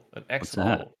axolotl? An that?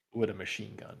 axolotl with a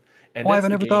machine gun. And Why have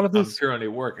that's I the never thought of game this? I'm currently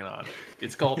working on.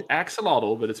 It's called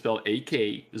Axolotl, but it's spelled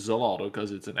AK-Zolotl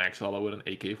because it's an axolotl with an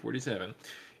AK-47.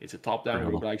 It's a top-down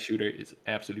Incredible. roguelike shooter. It's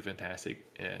absolutely fantastic.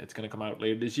 It's going to come out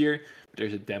later this year, but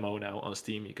there's a demo now on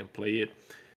Steam. You can play it.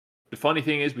 The funny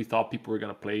thing is, we thought people were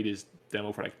going to play this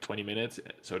demo for like 20 minutes,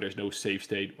 so there's no save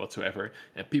state whatsoever,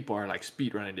 and people are like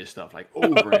speedrunning this stuff like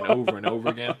over and over and over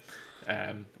again.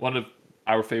 One of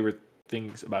our favorite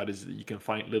things about it is that you can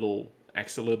find little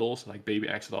axolotls, like baby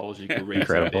axolotls, you can raise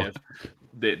them. Incredible.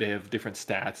 They have different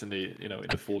stats, and they, in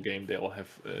the full game, they all have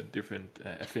different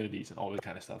affinities and all that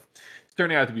kind of stuff. It's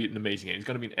turning out to be an amazing game. It's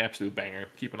going to be an absolute banger.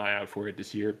 Keep an eye out for it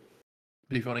this year.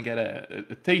 But if you want to get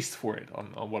a taste for it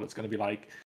on what it's going to be like,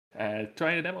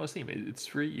 try the demo on Steam. It's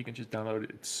free. You can just download it.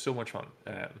 It's so much fun.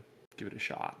 Give it a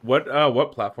shot. What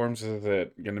platforms is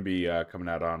it going to be coming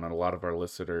out on? And a lot of our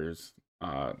listeners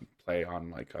play on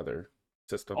like other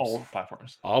systems. All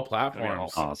platforms. All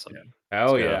platforms. Awesome. Yeah.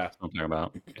 Hell Yeah, yeah. that's what I'm talking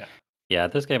about. Yeah. Yeah,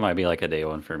 this game might be like a day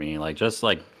one for me. Like just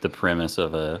like the premise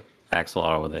of a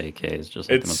axolotl with AK is just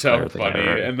like the It's most so hilarious thing I've funny.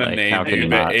 ever heard. And the Like, name, how can you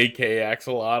dude, the not? AK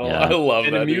Axolotl. Yeah. I love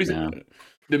And the that. dude. music- Yeah.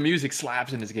 The music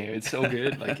slaps in this game. It's so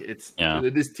good. Like it's Yeah.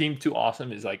 This Team 2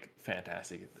 Awesome is like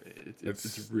fantastic.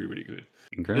 It's really, really good.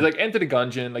 It's Incredible. like Enter the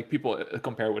Gungeon. Like people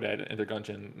compare with that Enter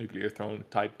Gungeon Nuclear Throne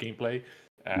type gameplay.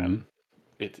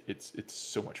 It's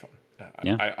so much fun.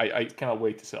 Yeah. I cannot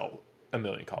wait to sell 1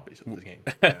 million copies of this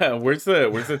game. Where's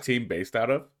the team based out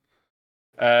of?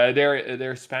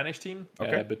 They're a Spanish team,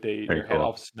 Okay. but Very their head cool.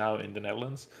 office is now in the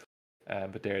Netherlands.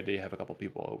 But they have a couple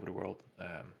people over the world.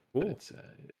 But Cool.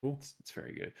 Cool. it's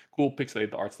very good. Cool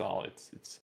pixelated art style.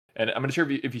 And I'm not sure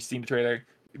if you've seen the trailer.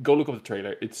 Go look up the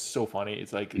trailer. It's so funny.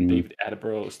 It's like Mhm. David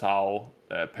Attenborough style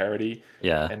parody.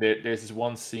 Yeah. And there's this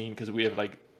one scene because we have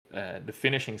like the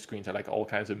finishing screens are like all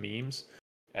kinds of memes,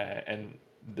 and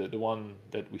the one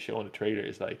that we show in the trailer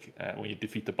is like when you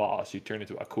defeat the boss, you turn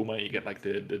into Akuma, and you get like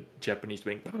the Japanese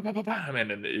wing, and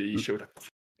then you show like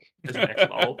as an next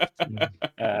level.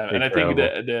 And I think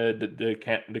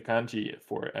the kanji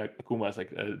for Akuma is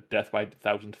like death by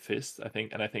 1,000 fists, I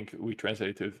think, and I think we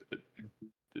translate it to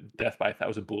death by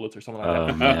 1,000 bullets or something like Oh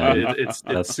that. man, It's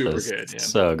that's super just good. Yeah.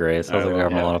 so great. Sounds I like they're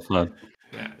love having a that. lot of fun.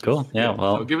 Yeah. Cool. Yeah. Good.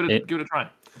 Well, So give it a try.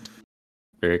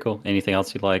 very cool. Anything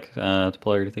else you'd like to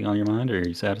plug? Or anything on your mind? Or are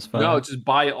you satisfied? No, just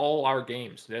buy all our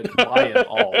games. Buy them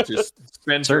all. Just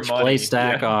spend Search your money.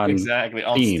 PlayStack on exactly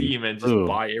on Steam and just Boom.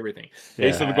 buy everything.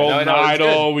 Ace of the Yeah. Golden No, it's good.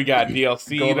 Idol. We got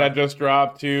DLC Golden- that just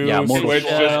dropped too. Yeah, Mortal Switch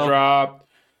Shell. just dropped.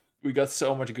 We got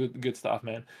so much good stuff,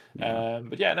 man.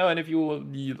 But yeah, no. And if you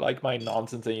like my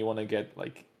nonsense and you want to get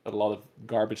like a lot of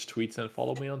garbage tweets, then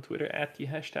follow me on Twitter at the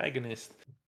 #0nist,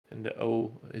 and the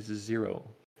O is a 0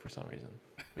 for some reason.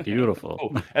 Beautiful.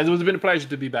 Cool. And it has been a pleasure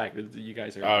to be back. You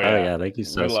guys are. Oh, Oh yeah, thank you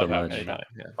so love much. having you.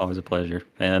 Yeah. Always a pleasure.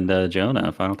 And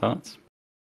Jonah, final thoughts?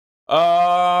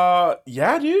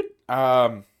 Yeah, dude.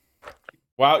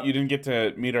 Wow, you didn't get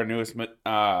to meet our newest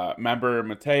member,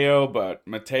 Mateo, but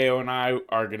Mateo and I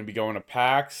are going to be going to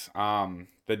PAX.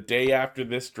 The day after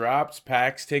this drops,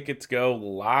 PAX tickets go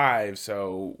live,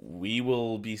 so we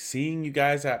will be seeing you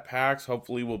guys at PAX.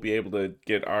 Hopefully, we'll be able to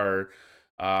get our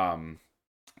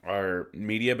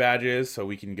media badges so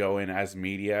we can go in as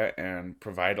media and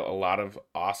provide a lot of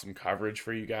awesome coverage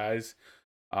for you guys.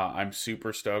 I'm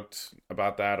super stoked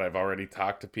about that. I've already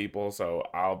talked to people, so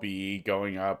I'll be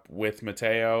going up with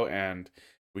Mateo, and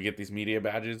we get these media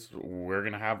badges. We're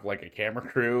going to have like a camera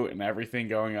crew and everything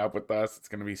going up with us. It's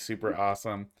going to be super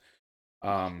awesome.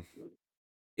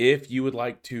 If you would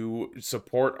like to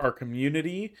support our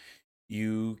community,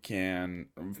 you can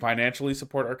financially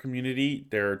support our community.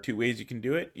 There are 2 ways you can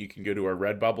do it. You can go to our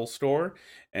Redbubble store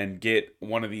and get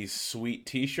one of these sweet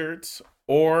t-shirts,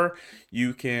 or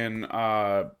you can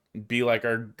be like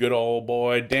our good old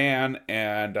boy Dan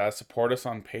and support us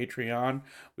on Patreon.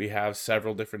 We have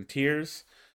several different tiers.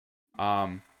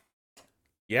 Thanks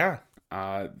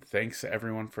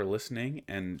everyone for listening,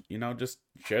 and just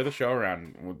share the show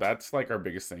around. That's like our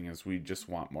biggest thing, is we just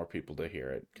want more people to hear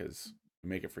it because we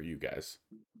make it for you guys.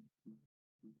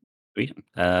 Sweet.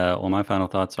 Well, my final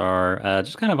thoughts are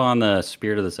just kind of on the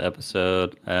spirit of this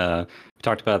episode. We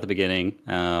talked about at the beginning,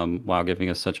 while giving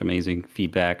us such amazing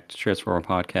feedback to Transform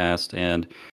our podcast, and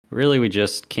really we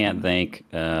just can't thank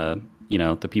the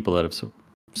people that have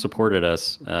supported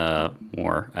us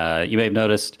more. You may have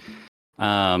noticed,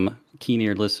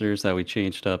 keen-eared listeners, that we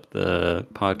changed up the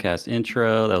podcast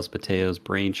intro. That was Mateo's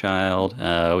brainchild.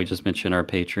 We just mentioned our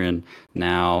patron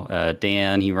now,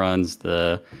 Dan. He runs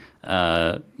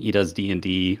he does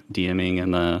D&D DMing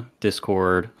in the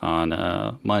Discord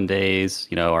on Mondays.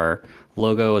 Our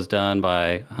logo was done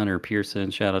by Hunter Pearson.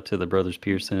 Shout out to the brothers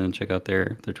Pearson. Check out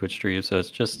their Twitch stream. So it's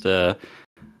just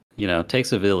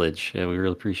takes a village, and we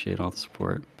really appreciate all the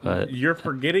support. But you're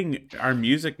forgetting our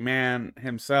music man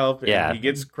himself. Yeah, he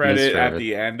gets credit Mr. at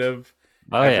the end of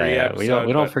oh every yeah, episode.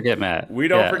 we don't forget Matt. We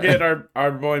don't Yeah. forget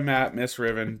our boy Matt, Miss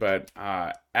Riven. But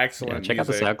excellent. Check music. out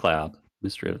the SoundCloud,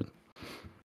 Mr. Riven.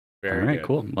 Very all right, good.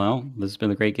 cool. Well, this has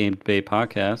been the Great Game Debate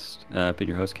podcast. I've been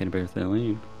your host, Candy Bear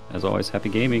Thin. As always, happy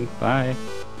gaming. Bye.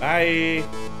 Bye.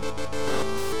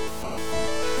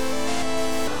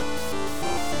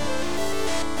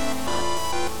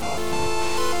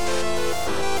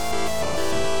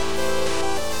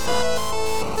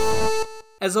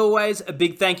 As always, a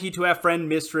big thank you to our friend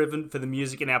Miss Riven for the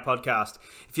music in our podcast.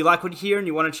 If you like what you hear and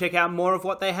you want to check out more of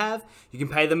what they have, you can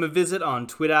pay them a visit on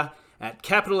Twitter at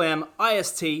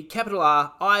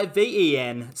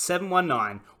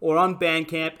MIST_RIVEN719 or on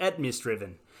Bandcamp at Miss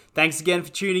Riven. Thanks again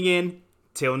for tuning in.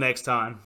 Till next time.